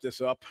 let's wrap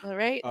this up. All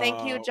right.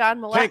 Thank you, Uh, John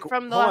Millett Tank,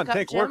 from the hold on, Lockup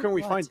Tank. Where Gym. can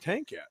we What? find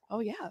Tank at?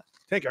 Oh yeah.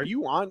 Tank, are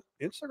you on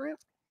Instagram?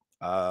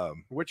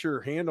 Um, What's your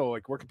handle?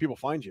 Like, where can people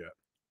find you at?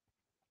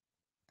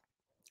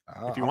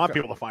 If you I've want got-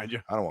 people to find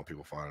you, I don't want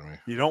people finding me.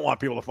 you don't want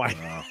people to find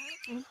you. No.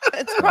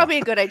 It's probably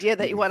a good idea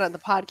that you went on the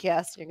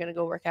podcast. You're gonna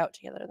go work out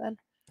together then.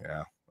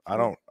 Yeah, I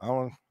think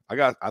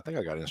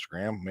I got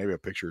Instagram, maybe a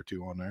picture or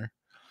two on there.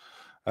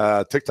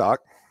 TikTok.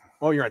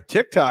 Oh, you're on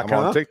TikTok, I'm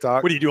huh? on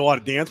TikTok. What do you do? A lot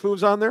of dance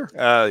moves on there?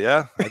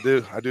 Yeah, I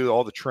do. I do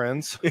all the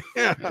trends.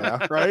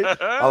 Yeah, right.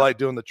 I like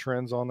doing the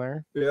trends on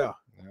there. Yeah.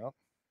 Yeah.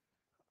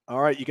 All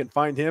right, you can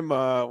find him.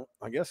 I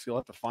guess you'll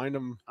have to find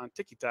him on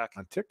TikTok.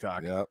 on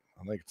TikTok. Yeah.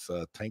 I think it's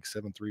Tank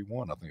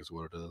 731. I think is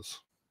what it is.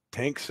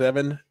 Tank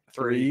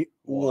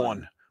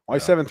 731. Why Yeah.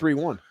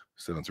 731?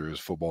 73 is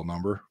football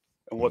number.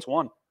 And what's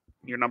one?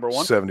 Your number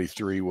one?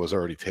 73 was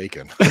already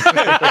taken.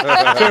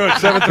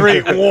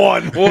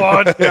 731.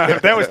 Yeah,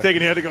 if that was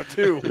taken, he had to go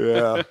 2.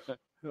 Yeah.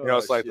 Oh, You know,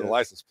 it's like shit. the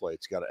license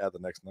plates. You got to add the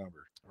next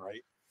number.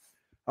 Right.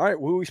 All right.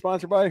 Who are we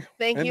sponsored by?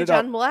 Thank End you, it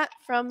up. John Millett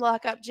from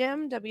Lockup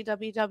Gym,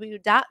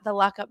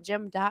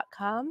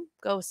 www.thelockupgym.com.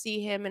 Go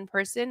see him in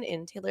person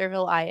in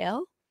Taylorville,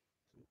 IL.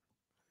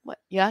 What?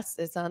 Yes,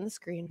 it's on the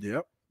screen.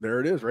 Yep. There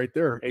it is right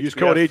there. Use HBF.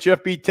 code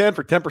HFB10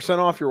 for 10%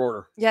 off your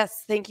order.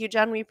 Yes, thank you,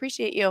 John. We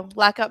appreciate you.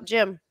 Lockup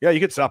Gym. Yeah, you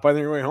could stop by on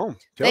your way home.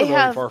 They Taylor's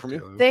already have- far from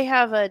you. They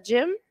have a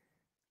gym,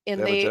 and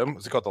They they have a gym?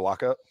 Is it called the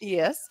lockup?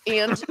 yes,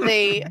 and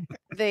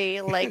they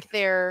like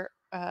their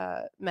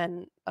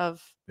men of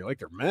They like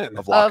their men.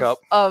 Of lockup?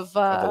 of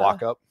Of the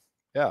lockup?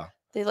 Yeah.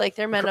 They like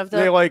their men of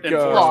They the like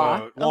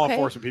law. law Okay.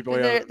 enforcement people.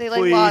 They're- Yeah. they like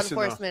Police law and the-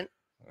 enforcement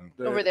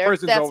the over there.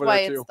 prisons That's over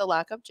why there, it's too. the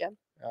Lockup Gym,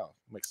 Yeah.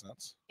 Makes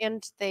sense.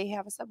 and they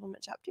have a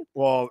supplement shop too.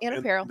 Well, and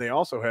apparel. they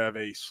also have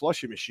a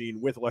slushy machine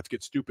with Let's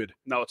Get Stupid.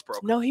 No, it's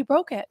broke. No, he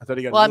broke it. I thought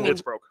he got Well, I a new mean- one.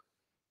 It's broke.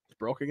 It's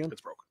broke again?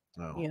 It's broke.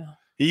 No. Yeah,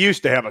 He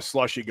used to have a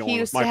slushy going with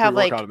used my to have,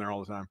 pre-workout like, in there all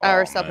the time.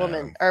 our Oh,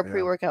 supplement, man. our Yeah.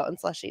 pre-workout and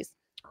slushies.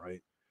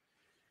 Right.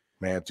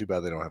 Man, too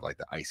bad they don't have like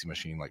the icy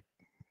machine like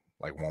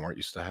Walmart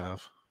used to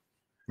have.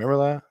 Remember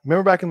that?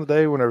 Remember back in the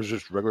day when there was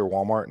just regular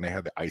Walmart and they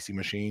had the icy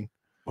machine?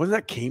 Wasn't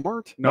that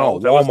Kmart? No, No,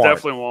 that was Walmart.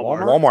 definitely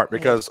Walmart. Walmart,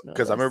 because know I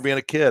this. remember being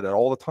a kid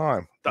all the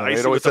time. The And icy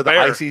they'd always with the said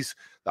bear.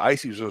 the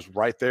ices was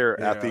right there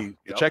at Yeah. the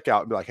Yep. checkout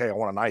and be like, hey, I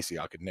want an icy.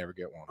 I could never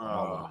get one. My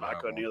mom Oh, wouldn't I buy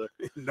couldn't one.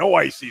 either. No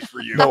ices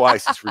for you. No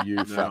ices for you,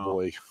 fat No.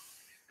 boy.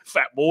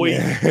 Fat boy.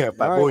 Yeah, fat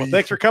All right, boy. well,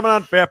 thanks for coming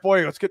on, fat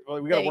boy. Let's get.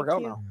 We got to Thank work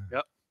out you.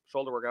 now.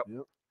 Shoulder workout.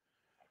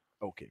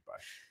 Okay, bye.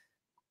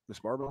 Miss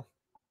Barbell.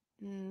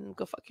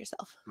 Go fuck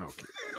yourself. Okay.